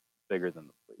police, Bigger than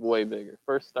the police. way bigger.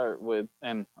 First, start with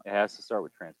and It has to start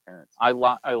with transparency. I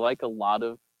like a lot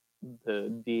of the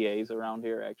DAs around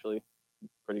here. Actually,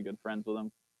 pretty good friends with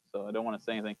them, so I don't want to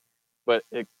say anything. But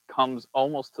it comes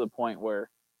almost to the point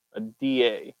where a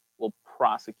DA will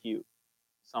prosecute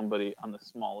somebody on the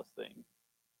smallest thing.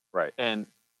 Right. And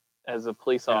as a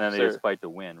police And then they officer, just fight to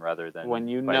win rather than when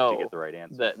you fight know to get the right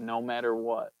answer. that no matter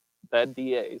what, that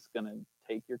DA is going to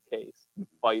take your case and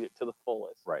fight it to the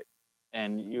fullest. Right.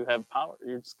 And you have power.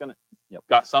 You're just going to, Yep.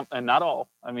 got some, and not all,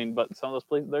 I mean, but some of those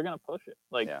police, they're going to push it.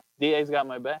 Like, Yeah. DA's got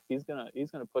my back. He's going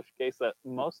to push a case that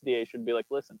most DAs should be like,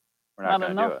 listen, We're not not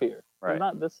going to do enough it. here. Right.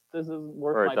 Not, this isn't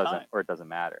worth Or my it doesn't, time. or it doesn't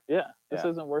matter. Yeah, this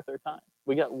Yeah. isn't worth their time.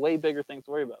 We got way bigger things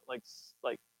to worry about. Like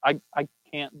I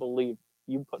can't believe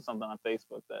you put something on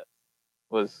Facebook that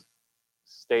was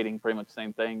stating pretty much the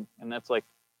same thing, and that's like,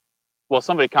 well,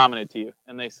 somebody commented to you,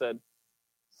 and they said,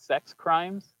 sex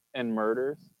crimes and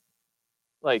murders,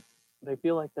 like they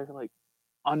feel like they're like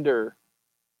under.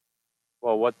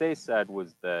 Well, what they said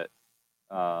was that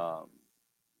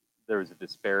there was a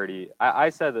disparity. I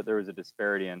said that there was a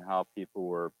disparity in how people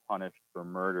were punished for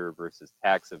murder versus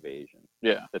tax evasion.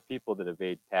 Yeah, The people that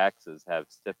evade taxes have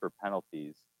stiffer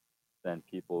penalties than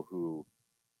people who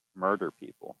murder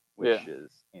people, which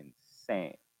is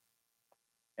insane,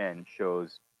 and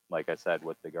shows, like I said,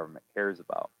 what the government cares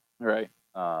about. right.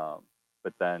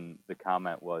 But then the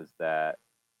comment was that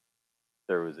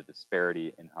there was a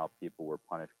disparity in how people were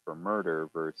punished for murder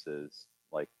versus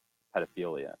like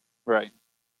pedophilia. Right.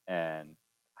 And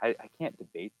I can't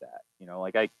debate that.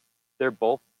 Like they're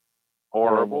both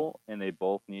Horrible. horrible and they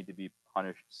both need to be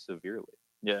punished severely.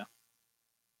 Yeah.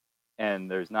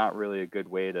 And there's not really a good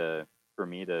way for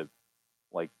me to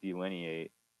like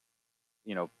delineate,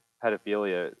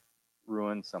 pedophilia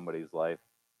ruins somebody's life.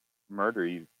 Murder,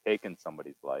 you've taken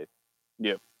somebody's life.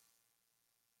 Yep.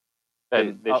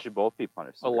 And they should both be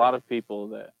punished A severely. lot of people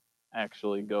that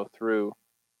actually go through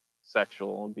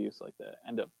sexual abuse like that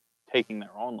end up taking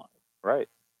their own life. Right.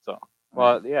 So,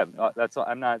 Well, yeah, that's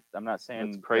I'm not saying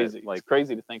it's crazy. that, like, It's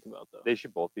crazy to think about, though. they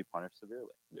should both be punished severely.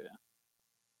 Yeah. I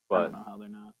But don't know how they're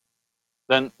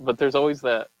not. But there's always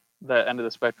that end of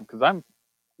the spectrum, because I'm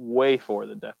way for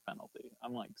the death penalty.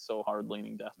 I'm like so hard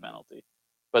leaning death penalty.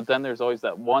 But then there's always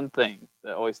that one thing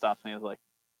that always stops me, is like,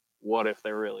 what if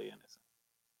they're really innocent?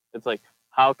 It's like,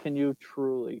 how can you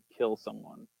truly kill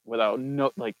someone without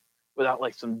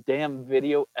some damn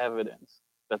video evidence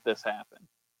that this happened?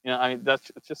 I mean,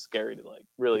 it's just scary to like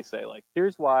really say like,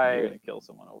 here's you're why gonna kill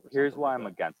someone over. here's something why like I'm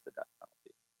that. against the death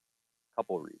penalty.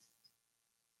 Couple of reasons.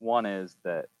 One is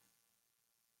that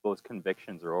those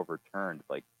convictions are overturned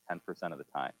like 10% of the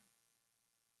time,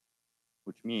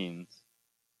 which means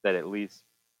that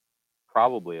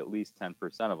probably at least 10%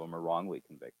 of them are wrongly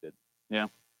convicted. Yeah.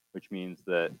 Which means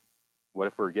that what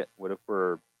if we're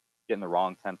getting the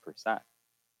wrong 10%?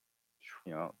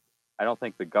 I don't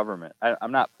think the government.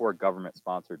 I'm not for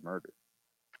government-sponsored murder,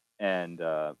 and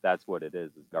that's what it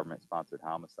is government-sponsored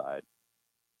homicide.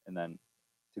 And then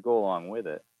to go along with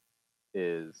it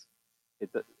is it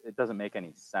doesn't make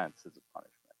any sense as a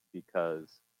punishment,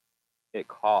 because it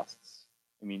costs.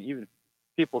 I mean, even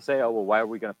people say, oh, well, why are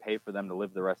we going to pay for them to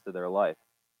live the rest of their life?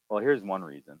 Well, here's one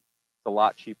reason. It's a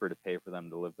lot cheaper to pay for them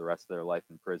to live the rest of their life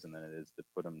in prison than it is to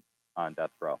put them on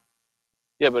death row.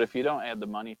 Yeah, but if you don't add the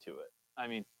money to it, I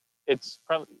mean, it's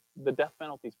probably, the death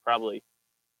penalty is probably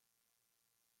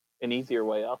an easier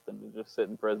way out than to just sit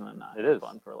in prison and not have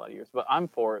fun for a lot of years. But I'm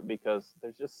for it because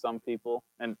there's just some people,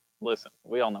 and listen,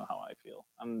 we all know how I feel.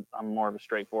 I'm more of a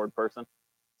straightforward person.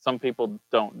 Some people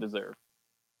don't deserve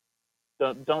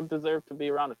to be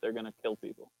around if they're going to kill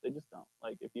people. They just don't.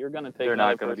 Like, if you're going to take they're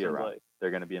another not going to be person's around. life,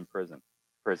 They're going to be in prison.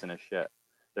 Prison is shit.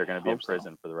 They're going to be in hope so.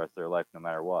 prison for the rest of their life, no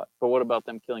matter what. but what about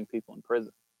them killing people in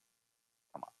prison?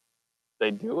 Come on.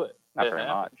 They do it. Not It very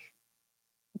happens.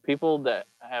 much. People that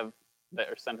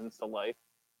are sentenced to life,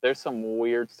 there's some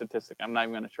weird statistic. I'm not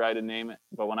even going to try to name it,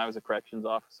 but when I was a corrections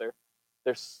officer,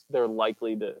 they're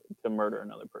likely to murder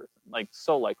another person. Like,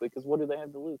 so likely, because what do they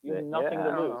have to lose? You have nothing Yeah, to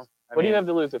I don't lose. know. What do you have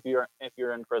to lose if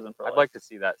you're in prison for life? I'd like to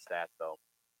see that stat, though.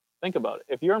 Think about it.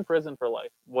 If you're in prison for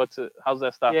life, how's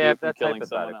that stop Yeah, you if from that's killing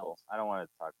someone hypothetical. else? I don't want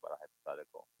to talk about a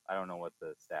hypothetical. I don't know what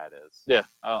the stat is. Yeah,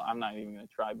 I'm not even going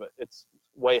to try, but it's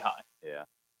way high. Yeah.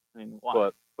 I mean,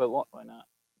 why? But Why not?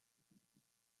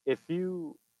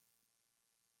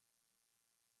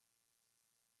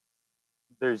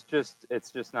 it's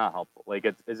just not helpful. Like,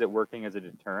 is it working as a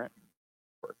deterrent?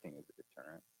 Working as a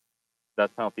deterrent.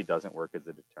 Death penalty doesn't work as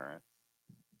a deterrent.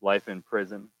 Life in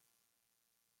prison,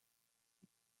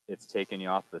 it's taking you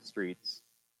off the streets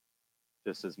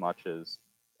just as much as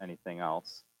anything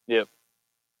else. Yep.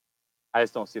 I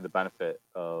just don't see the benefit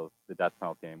of the death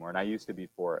penalty anymore, and I used to be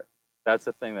for it. That's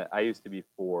the thing that I used to be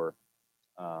for,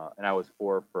 and I was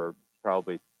for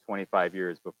probably 25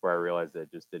 years before I realized that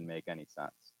it just didn't make any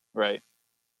sense. Right.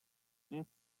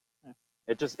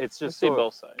 It's I just see so,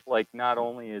 both sides. like, not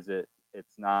only is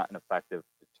it's not an effective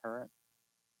deterrent,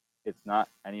 it's not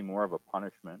any more of a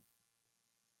punishment.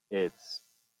 It's,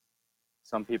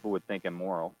 some people would think,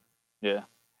 immoral. Yeah.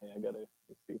 Hey,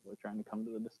 these people are trying to come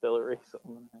to the distillery, so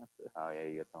I'm gonna have to. Oh yeah,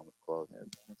 you got Thomas close. Yeah,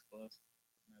 it's close.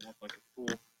 I look like a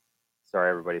fool. Sorry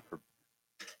everybody for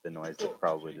the noise that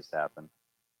probably just happened.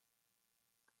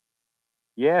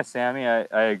 Yeah, Sammy,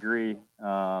 I agree.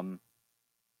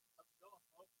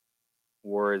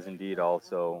 War is indeed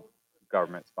also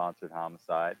government-sponsored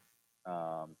homicide.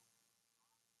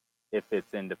 If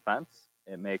it's in defense,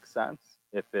 it makes sense.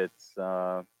 If it's,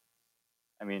 I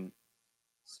mean,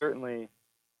 certainly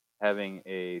having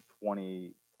a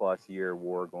 20-plus year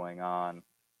war going on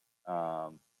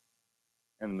in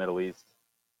the Middle East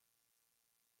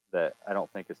that I don't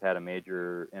think has had a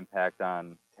major impact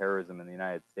on terrorism in the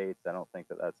United States, I don't think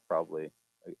that that's probably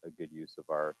a good use of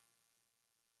our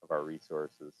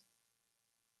resources.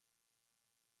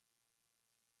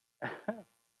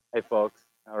 Hey folks,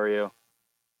 how are you?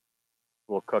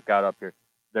 We'll cook out up here.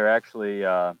 They're actually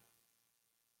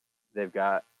they've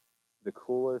got the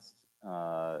coolest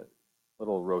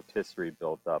little rotisserie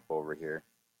built up over here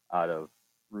out of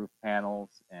roof panels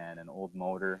and an old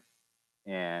motor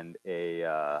and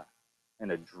a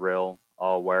drill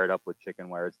all wired up with chicken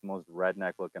wire. It's the most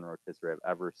redneck looking rotisserie I've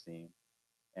ever seen.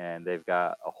 And they've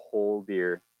got a whole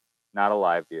deer, not a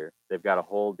live deer. They've got a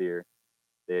whole deer.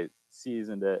 They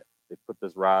seasoned it. They put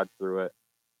this rod through it,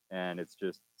 and it's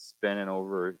just spinning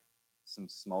over some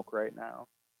smoke right now.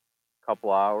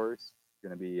 Couple hours,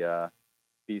 gonna be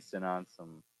feasting on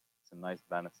some nice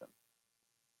venison.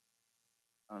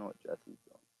 I don't know what Jesse's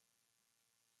doing.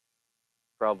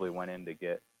 Probably went in to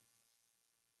get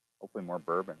hopefully more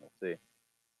bourbon. We'll see.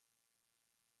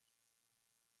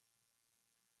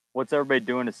 What's everybody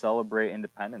doing to celebrate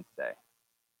Independence Day?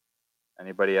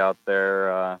 Anybody out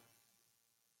there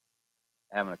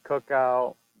having a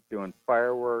cookout, doing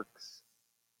fireworks,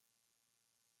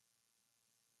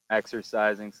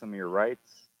 exercising some of your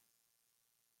rights,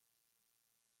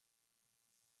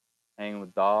 hanging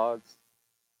with dogs?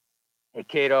 Hey,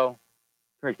 Cato.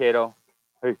 Come here, Cato.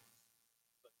 Hey.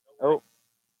 Oh,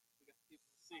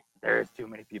 there's too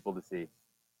many people to see.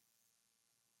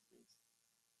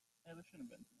 Yeah, there shouldn't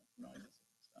have been too much noise.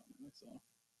 So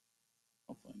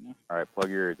hopefully not. All right, plug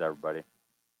your ears, everybody.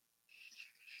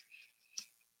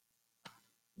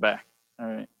 Back. All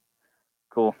right.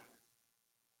 Cool.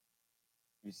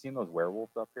 You seen those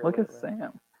werewolves up here? Look at lately?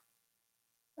 Sam.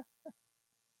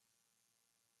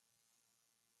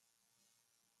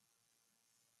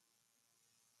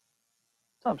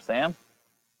 What's up, Sam?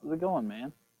 How's it going,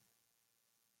 man?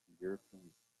 European.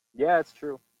 Yeah, it's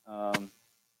true. The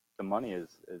money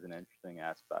is an interesting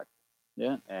aspect.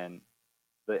 Yeah. And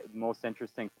the most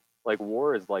interesting, like,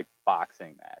 war is like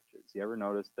boxing matches. You ever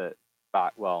notice that?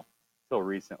 Well, till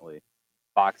recently,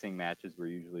 boxing matches were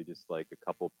usually just like a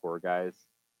couple poor guys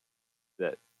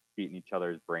that beating each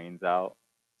other's brains out,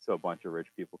 so a bunch of rich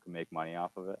people can make money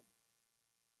off of it.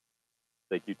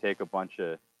 Like, you take a bunch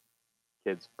of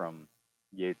kids from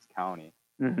Yates County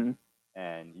Mm-hmm.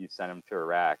 and you send them to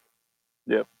Iraq.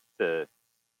 Yep.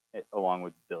 Along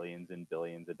with billions and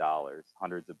billions of dollars,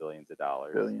 hundreds of billions of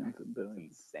dollars. Billions and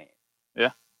billions. It's insane.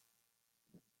 Yeah.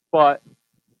 But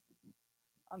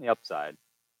on the upside,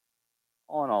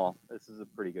 all in all, this is a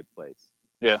pretty good place.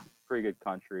 Yeah. Pretty good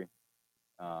country.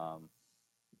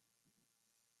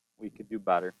 We could do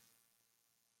better.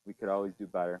 We could always do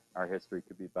better. Our history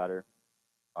could be better.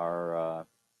 Our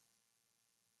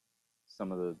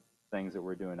some of the things that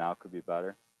we're doing now could be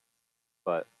better.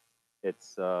 But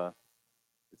it's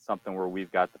something where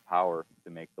we've got the power to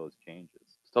make those changes.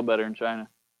 Still better in China.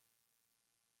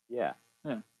 Yeah.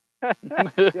 Yeah.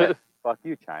 Yeah. Fuck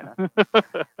you, China.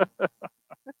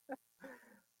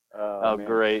 Oh, man.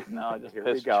 great. No, I just Here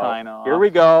we pissed go. China off. Here we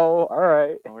go. All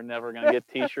right. We're never going to get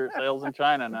t-shirt sales in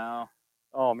China now.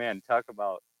 Oh, man. Talk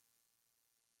about...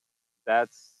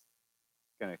 That's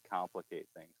going to complicate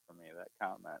things for me, that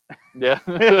comment. Yeah.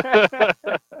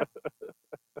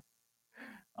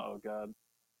 Oh, God.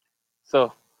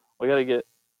 So, we got to get...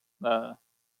 are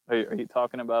you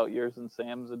talking about yours and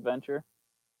Sam's adventure?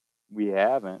 We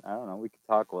haven't. I don't know. We could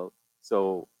talk a little.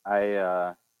 So,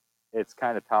 it's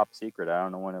kind of top secret. I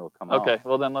don't know when it'll come out. Okay,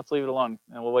 well then let's leave it alone,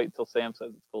 and we'll wait until Sam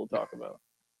says it's cool to talk about.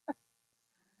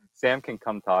 Sam can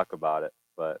come talk about it,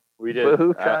 but we did.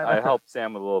 Boo, I China. helped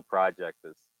Sam with a little project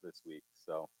this week,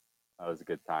 so that was a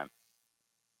good time.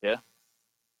 Yeah.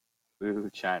 Boo,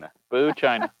 China. Boo,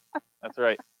 China. That's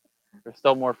right. We're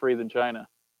still more free than China.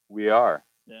 We are.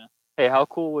 Yeah. Hey, how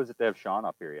cool was it to have Sean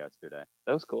up here yesterday?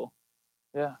 That was cool.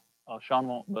 Yeah. Oh, Sean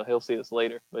won't, but he'll see this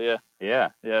later. But yeah, Yeah.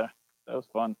 that was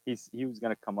fun. He was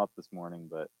gonna come up this morning,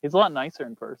 but He's a lot nicer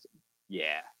in person.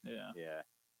 Yeah. Yeah.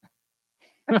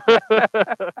 Yeah.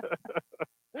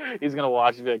 He's gonna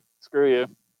watch and be like, "Screw you."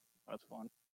 That's fun.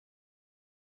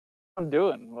 I'm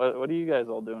doing. What are you guys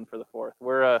all doing for the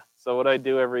 4th? So what I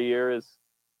do every year is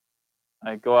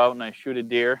I go out and I shoot a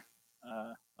deer.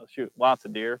 I'll shoot lots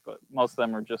of deer, but most of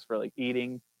them are just for like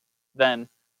eating. Then,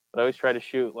 but I always try to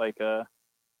shoot like I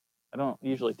don't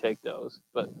usually take does,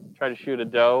 but try to shoot a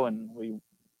doe and we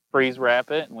freeze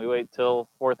wrap it and we wait till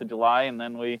 4th of July and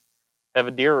then we have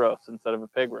a deer roast instead of a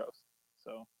pig roast.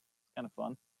 So it's kind of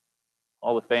fun.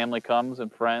 All the family comes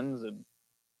and friends and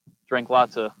drink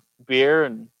lots of beer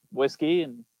and whiskey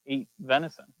and eat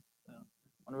venison. So,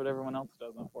 wonder what everyone else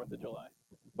does on 4th of July.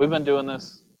 We've been doing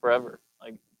this forever.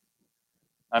 Like,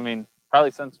 I mean,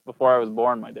 probably since before I was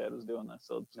born, my dad was doing this.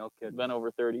 So it's No kid. been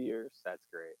over 30 years. That's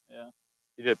great. Yeah.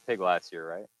 You did pig last year,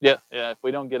 right? Yeah. If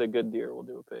we don't get a good deer, we'll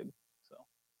do a pig. So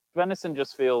venison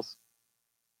just feels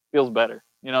better.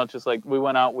 It's just like we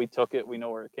went out, we took it, we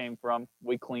know where it came from,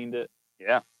 we cleaned it.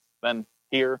 Yeah. Then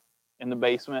here in the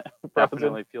basement,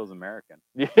 Definitely feels American.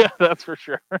 Yeah, that's for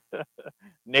sure.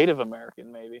 Native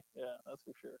American, maybe. Yeah, that's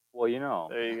for sure. Well, you know.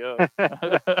 There you go.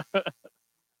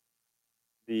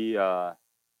 The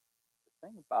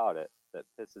thing about it that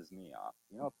pisses me off,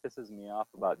 what pisses me off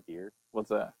about deer What's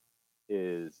that?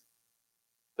 is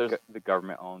There's the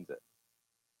government owns it.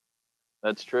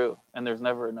 That's true, and there's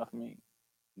never enough meat.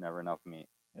 Never enough meat.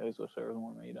 I always wish there was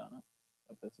more meat on it.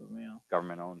 That pisses me off.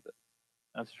 Government owns it.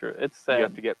 That's true. It's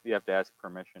sad. You have to ask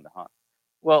permission to hunt.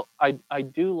 Well, I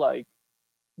do like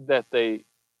that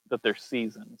they're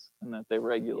seasons and that they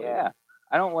regulate. Yeah.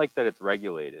 I don't like that it's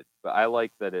regulated, but I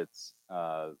like that it's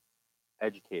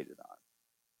educated on.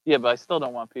 Yeah, but I still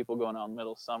don't want people going out in the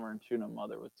middle of summer and shooting a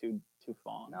mother with two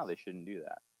fawns. No, they shouldn't do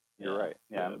that. You're Yeah. right.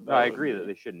 Yeah, Yeah, no, that I would agree be- that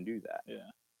they shouldn't do that. Yeah,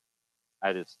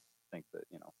 I just think that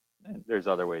there's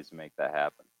other ways to make that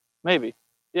happen. maybe.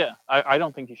 Yeah, I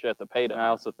don't think you should have to pay them. And I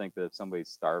also think that if somebody's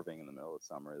starving in the middle of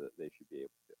summer, that they should be able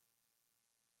to.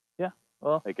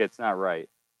 Well, Like, it's not right.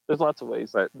 there's lots of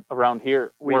ways. But Around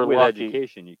here, we're with lucky.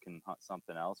 education, you can hunt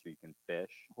something else, or you can fish.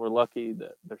 We're lucky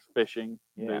that there's fishing.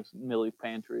 Yeah. There's Millie's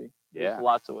Pantry. There's Yeah.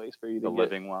 lots of ways for you The to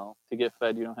living well, get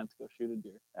fed. You don't have to go shoot a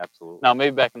deer. absolutely. Now,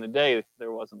 maybe back in the day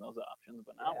there wasn't those options,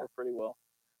 but now Yeah. we're pretty well.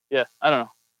 Yeah, I don't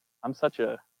know. I'm such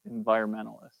a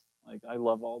environmentalist. Like, I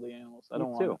love all the animals. I Me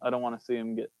don't too. want. I don't want to see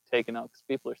them get taken out because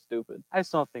people are stupid. I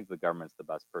just don't think the government's the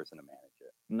best person to manage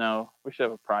it. No, we should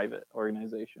have a private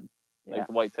organization Yeah, like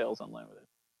Whitetails Unlimited.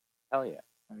 hell yeah.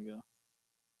 There you go.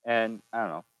 And I don't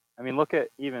know. I mean, look at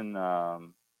even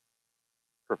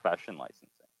profession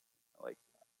licensing. Like,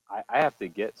 I have to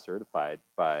get certified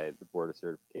by the Board of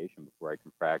Certification before I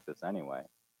can practice anyway.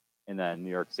 And then New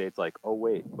York State's like, oh,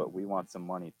 wait, but we want some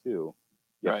money too.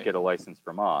 You have Right. to get a license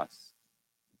from us.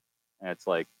 And it's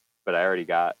like, but I already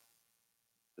got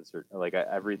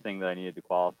everything that I needed to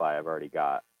qualify, I've already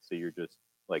got. So you're just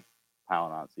like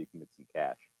piling on so you can get some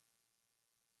cash.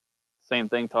 Same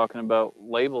thing talking about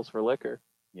labels for liquor.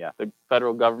 Yeah. The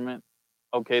federal government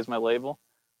okays my label.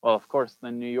 Well, of course,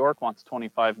 then New York wants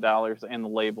 $25 and the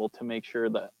label to make sure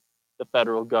that the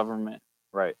federal government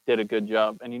Right. did a good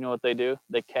job. And you know what they do?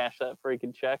 They cash that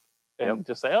freaking check and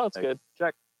just say, "Oh, it's Like, good.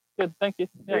 check. Good, thank you.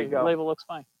 Yeah, There you your go. label looks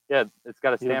fine." Yeah, it's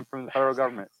got a You stamp from the federal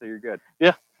government, so you're good.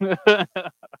 Yeah.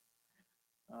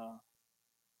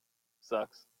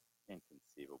 Sucks.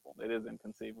 Inconceivable. It is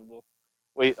inconceivable.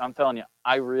 Wait, I'm telling you,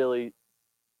 I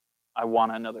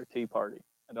want another tea party.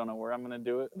 I don't know where I'm gonna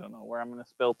do it. I don't know where I'm gonna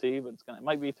spill tea, but it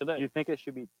might be today. You think it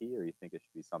should be tea, or you think it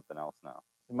should be something else now?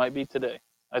 It might be today.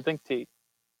 I think tea.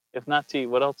 If not tea,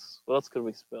 what else could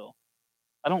we spill?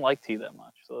 I don't like tea that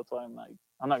much, so that's why I'm not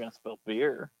gonna spill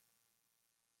beer.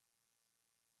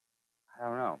 I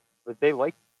don't know, but they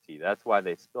like tea. That's why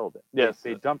they spilled it. Yes.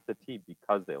 they dumped the tea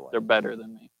because they like. They're it. better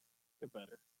than me. They're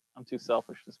better. I'm too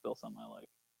selfish to spill something I like.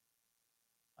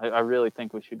 I really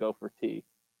think we should go for tea.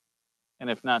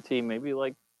 And if not tea, maybe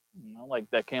like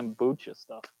that kombucha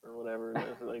stuff or whatever it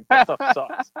is. Like, that stuff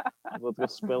sucks. Like, let's go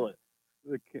spill it.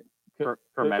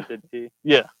 Fermented tea.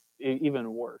 Yeah,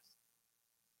 even worse.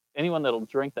 Anyone that'll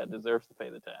drink that deserves to pay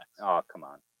the tax. Oh, come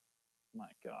on. My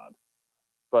God.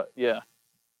 But yeah,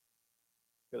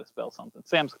 gotta spell something.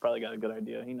 Sam's probably got a good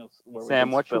idea. He knows where Sam,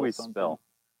 we can what should spill we something. spill?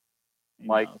 He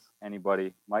Mike? knows.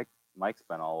 Anybody? Mike's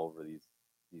been all over these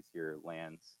here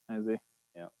lands. Is he?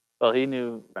 Yeah. Well, he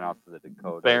knew Been out to the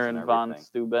Dakotas. Baron and von everything.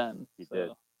 Steuben. He so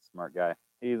did. Smart guy.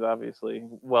 He's obviously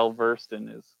well versed in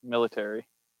his military.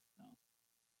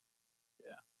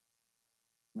 Yeah.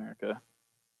 America.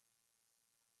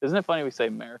 Isn't it funny we say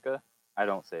America? I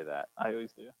don't say that. I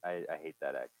always do. I hate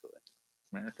that actually.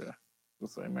 America. We'll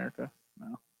say America.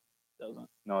 No. doesn't.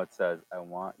 No, it says, I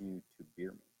want you to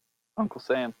beer me. Uncle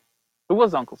Sam. Who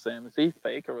was Uncle Sam? Is he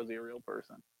fake or was he a real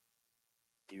person?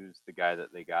 He was the guy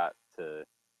that they got to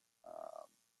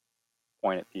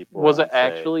point at people. Was it and say,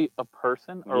 actually a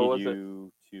person "I or need was it?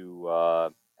 you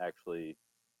to actually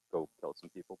go kill some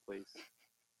people, please?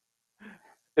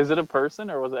 Is it a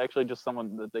person or was it actually just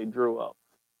someone that they drew up?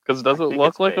 Because does I it think look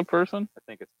it's like a fake. person? I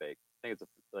think it's fake. I think it's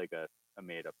like a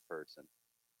made up person.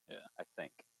 Yeah. I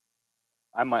think.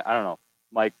 I don't know.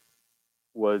 Mike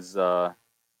was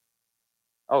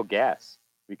gas.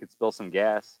 We could spill some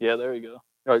gas. Yeah, there you go.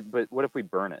 No, but what if we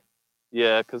burn it?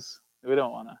 Yeah, because we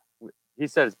don't want to. He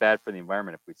said it's bad for the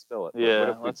environment if we spill it. But Yeah, what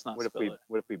if let's not spill it.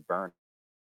 What if we burn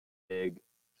big?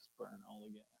 Just burn all the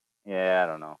gas. Yeah, I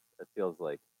don't know. It feels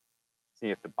like so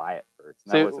you have to buy it first.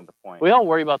 And See, that wasn't the point. We all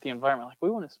worry about the environment. Like, we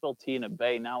want to spill tea in a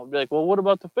bay. Now we'd be like, well, what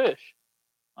about the fish?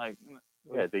 Like,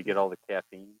 Yeah, they get all the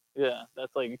caffeine. yeah,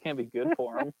 that's like, it can't be good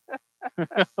for them.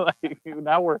 Like,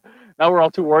 now we're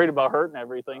all too worried about hurting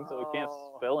everything, so we can't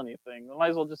Oh. spill anything. We might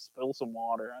as well just spill some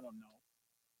water. I don't know.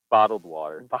 Bottled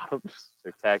water. Bottled.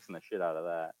 They're taxing the shit out of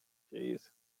that. Jeez.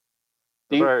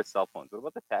 What about our cell phones? What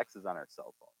about the taxes on our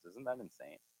cell phones? Isn't that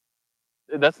insane?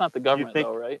 That's not the government, think-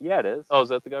 though, right? Yeah, it is. Oh, is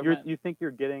that the government? You think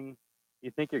you're getting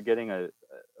a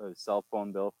cell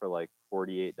phone bill for like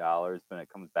 $48, but it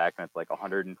comes back and it's like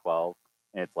 $112,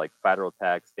 and it's like federal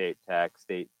tax, state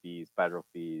fees, federal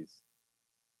fees.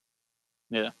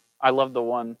 I love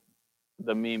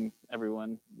the meme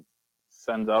everyone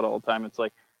sends out all the time. It's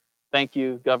like, thank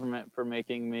you, government, for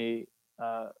making me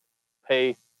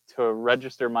pay to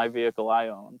register my vehicle I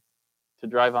own, to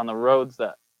drive on the roads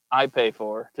that I pay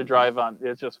for, to drive on.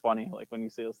 It's just funny, like when you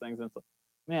see those things, and it's like,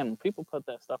 man, when people put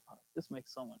that stuff on, this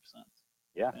makes so much sense.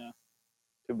 Yeah.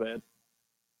 Too bad.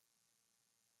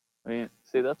 I mean,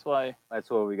 see, that's why. That's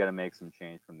why we got to make some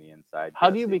change from the inside. How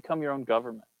do you Jesse. become your own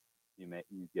government? You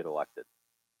get elected.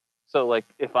 So, like,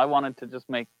 if I wanted to just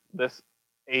make this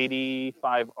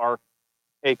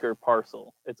 85-acre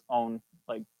parcel its own,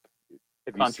 like,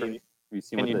 Have country, you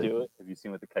seen can what you the, do it? Have you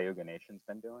seen what the Cayuga Nation's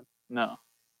been doing? No.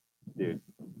 Dude,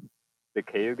 the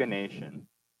Cayuga Nation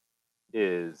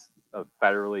is a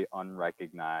federally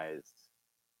unrecognized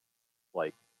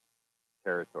like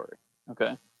territory.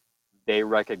 Okay. They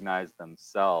recognize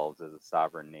themselves as a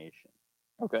sovereign nation,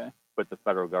 Okay. but the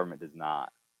federal government does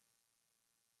not.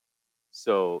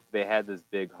 So they had this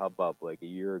big hubbub like a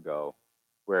year ago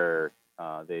where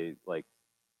they like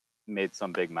made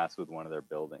some big mess with one of their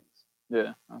buildings,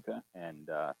 Yeah. Okay. and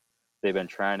they've been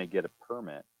trying to get a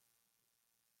permit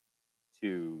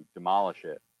to demolish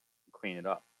it, clean it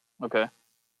up. Okay.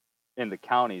 And the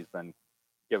county's been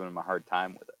giving them a hard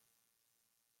time with it.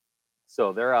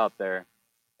 So they're out there,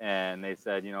 and they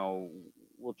said,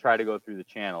 we'll try to go through the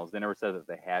channels. They never said that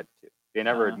they had to. They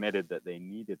never admitted that they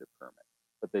needed a permit,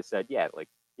 but they said, yeah,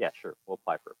 sure, we'll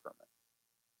apply for a permit.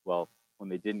 Well, when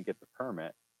they didn't get the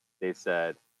permit, they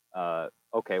said,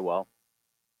 okay, well,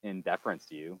 in deference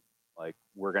to you, like,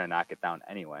 we're going to knock it down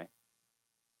anyway.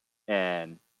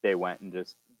 And they went and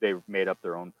they made up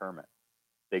their own permit.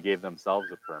 They gave themselves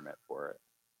a permit for it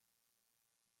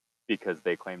because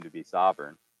they claimed to be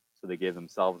sovereign. So they gave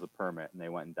themselves a permit and they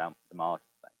went and demolished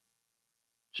the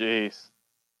thing. Jeez.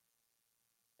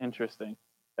 Interesting.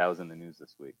 That was in the news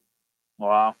this week.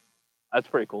 Wow. That's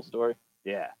a pretty cool story.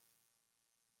 Yeah.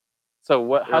 So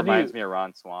what? It How do you? reminds me of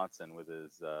Ron Swanson with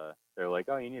his, they're like,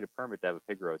 oh, you need a permit to have a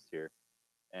pig roast here.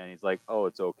 And he's like, oh,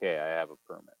 it's okay. I have a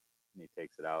permit. And he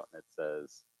takes it out and it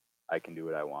says, I can do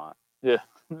what I want. Yeah.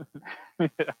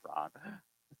 Ron.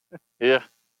 Yeah.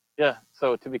 Yeah.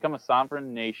 So to become a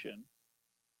sovereign nation,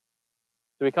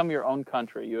 to become your own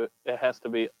country, it has to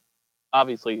be,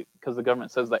 obviously, because the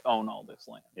government says they own all this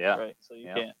land. Yeah. Right. So you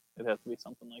Yeah. can't. It has to be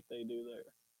something like they do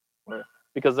there,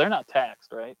 because they're not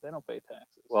taxed, right? They don't pay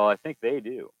taxes. Well, I think they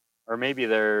do. Or maybe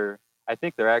I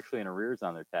think they're actually in arrears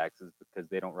on their taxes because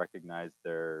they don't recognize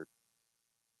their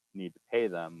need to pay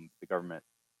them. The government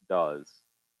does.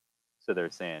 So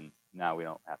they're saying, no, we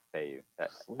don't have to pay you.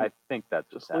 I think that's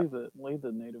just what's leave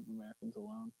the Native Americans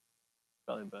alone.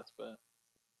 Probably the best bet.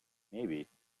 Maybe.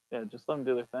 Yeah, just let them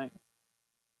do their thing.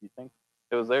 You think?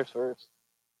 It was theirs first.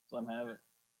 Just let them have it.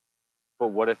 But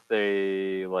what if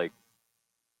they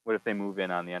move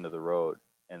in on the end of the road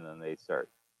and then they start?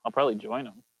 I'll probably join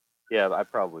them. Yeah, I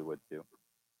probably would too.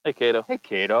 Hey, Cato. Hey,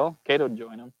 Cato. Cato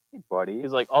join them. Hey, buddy.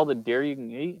 He's like, all the deer you can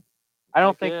eat. I don't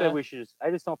Like, think yeah. that we should I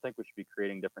just don't think we should be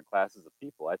creating different classes of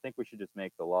people. I think we should just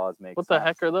make the laws make What sense. the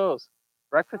heck are those?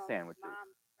 Breakfast sandwiches.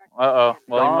 Uh-oh.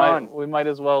 Well, Dawn. we might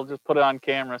as well just put it on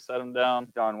camera, set them down.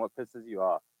 Don, what pisses you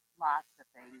off? Lots of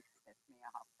things piss me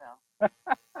off,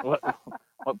 Phil. What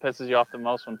What pisses you off the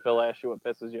most when Phil asks you what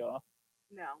pisses you off?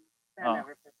 No, that Oh.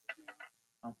 never pisses me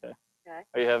off. Okay. Okay,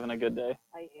 Are you having a good day?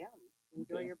 I am.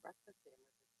 Enjoy Okay. your breakfast sandwiches,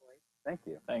 boys. Thank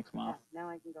you. Thanks, Yeah, Mom. now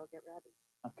I can go get ready.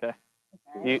 Okay.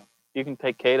 Okay? You can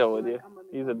take Kato with wanna you. come with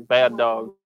me He's a home? bad You wanna dog.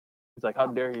 come- He's like, how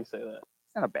dare you say that?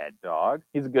 It's not a bad dog.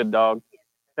 He's a good dog.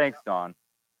 Thanks, Dawn.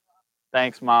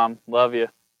 Thanks, Mom. Love you.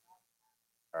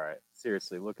 All right.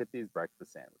 Seriously, look at these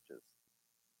breakfast sandwiches.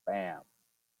 Bam.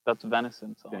 That's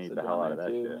venison Gonna eat sausage the hell on out there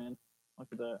of that too, shit. man. Look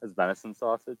at that. That's venison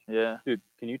sausage. Yeah. Dude,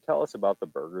 can you tell us about the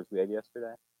burgers we had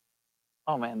yesterday?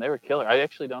 Oh man, they were killer. I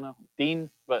actually don't know. Dean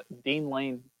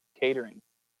Lane Catering.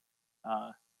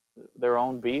 Their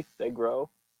own beef they grow.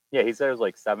 Yeah, he said it was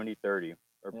like 70-30.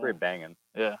 Or Yeah. pretty banging.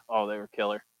 Yeah. Oh, they were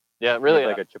killer. Yeah, Made really.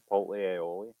 like a Chipotle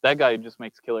aioli. That guy just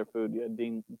makes killer food. Yeah,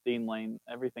 Dean Lane.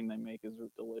 Everything they make is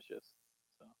delicious.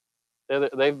 So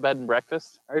they've bed and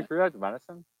breakfast. Are you sure that's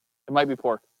venison? It might be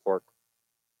pork. Pork.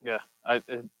 Yeah.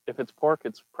 If it's pork,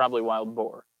 it's probably wild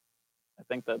boar. I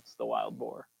think that's the wild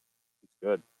boar. It's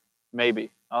good.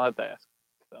 Maybe. I'll have to ask.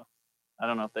 So I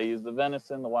don't know if they used the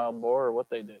venison, the wild boar, or what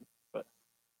they did. But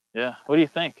yeah, what do you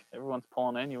think? Everyone's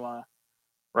pulling in. You want to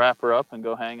wrap her up and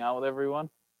go hang out with everyone?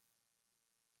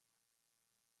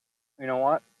 You know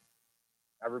what?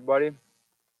 Everybody, It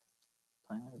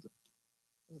was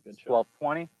a good show.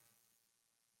 12:20.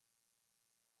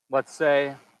 Let's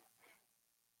say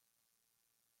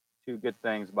two good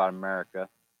things about America.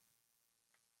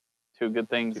 Two good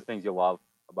things. Two things you love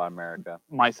about America.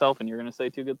 Myself, and you're going to say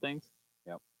two good things?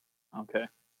 Yep. Okay.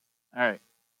 All right.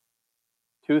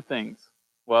 Two things.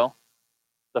 Well,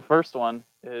 the first one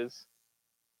is,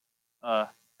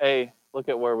 look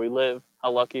at where we live.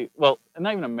 How lucky. Well, and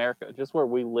not even America, just where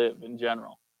we live in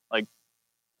general. Like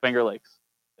Finger Lakes.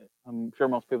 I'm sure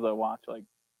most people that watch, like,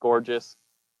 gorgeous.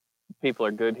 People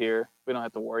are good here. We don't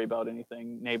have to worry about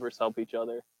anything. Neighbors help each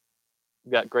other.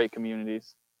 We've got great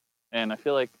communities. And I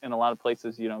feel like in a lot of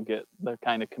places you don't get the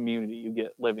kind of community you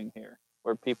get living here,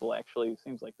 where people actually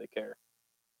seems like they care.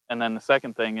 And then the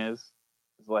second thing is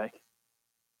like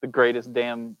the greatest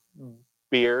damn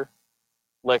beer,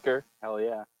 liquor, Hell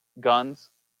yeah. guns.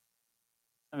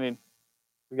 I mean,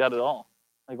 we got it all.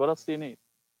 Like, what else do you need?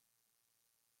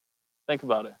 Think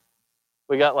about it.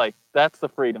 We got that's the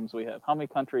freedoms we have. How many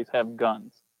countries have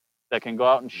guns that can go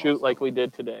out and shoot Most like of we them.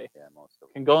 did today? Yeah, most of them.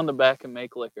 Can go in the back and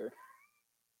make liquor.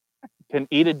 Can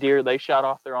eat a deer they shot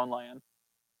off their own land.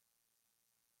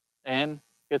 And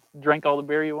get to drink all the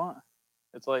beer you want.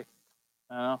 It's like,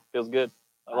 I don't know, feels good.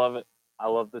 I love it. I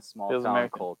love the small Feels town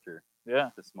American. culture. Yeah.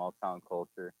 The small town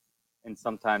culture. And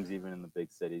sometimes even in the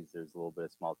big cities, there's a little bit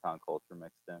of small town culture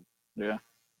mixed in. Yeah.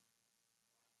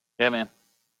 Yeah, man.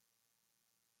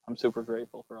 I'm super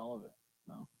grateful for all of it.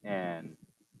 So. And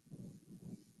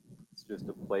it's just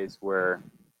a place where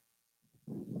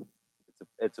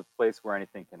it's a place where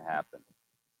anything can happen.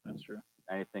 That's true.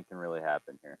 Anything can really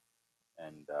happen here.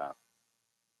 And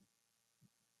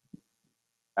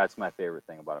that's my favorite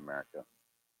thing about America.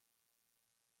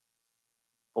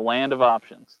 The land of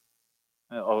options.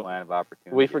 Oh, Land of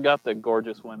opportunity. we forgot the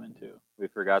gorgeous women too. We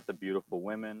forgot the beautiful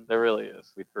women. There really is.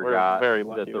 We We're forgot very that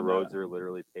lucky the with roads that. are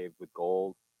literally paved with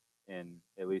gold,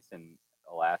 at least in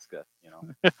Alaska. You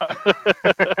know.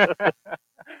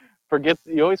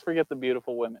 You always forget the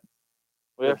beautiful women.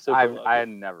 We are super lucky. I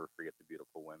never forget the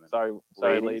beautiful women. Sorry,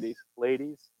 ladies.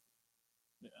 Ladies.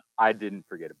 Yeah. I didn't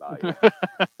forget about you.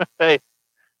 Hey,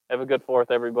 have a good 4th,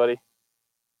 everybody.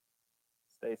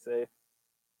 Stay safe.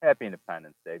 Happy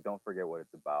Independence Day. Don't forget what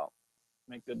it's about.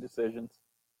 Make good decisions.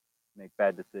 Make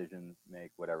bad decisions. Make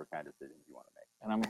whatever kind of decisions you want to make. And I'm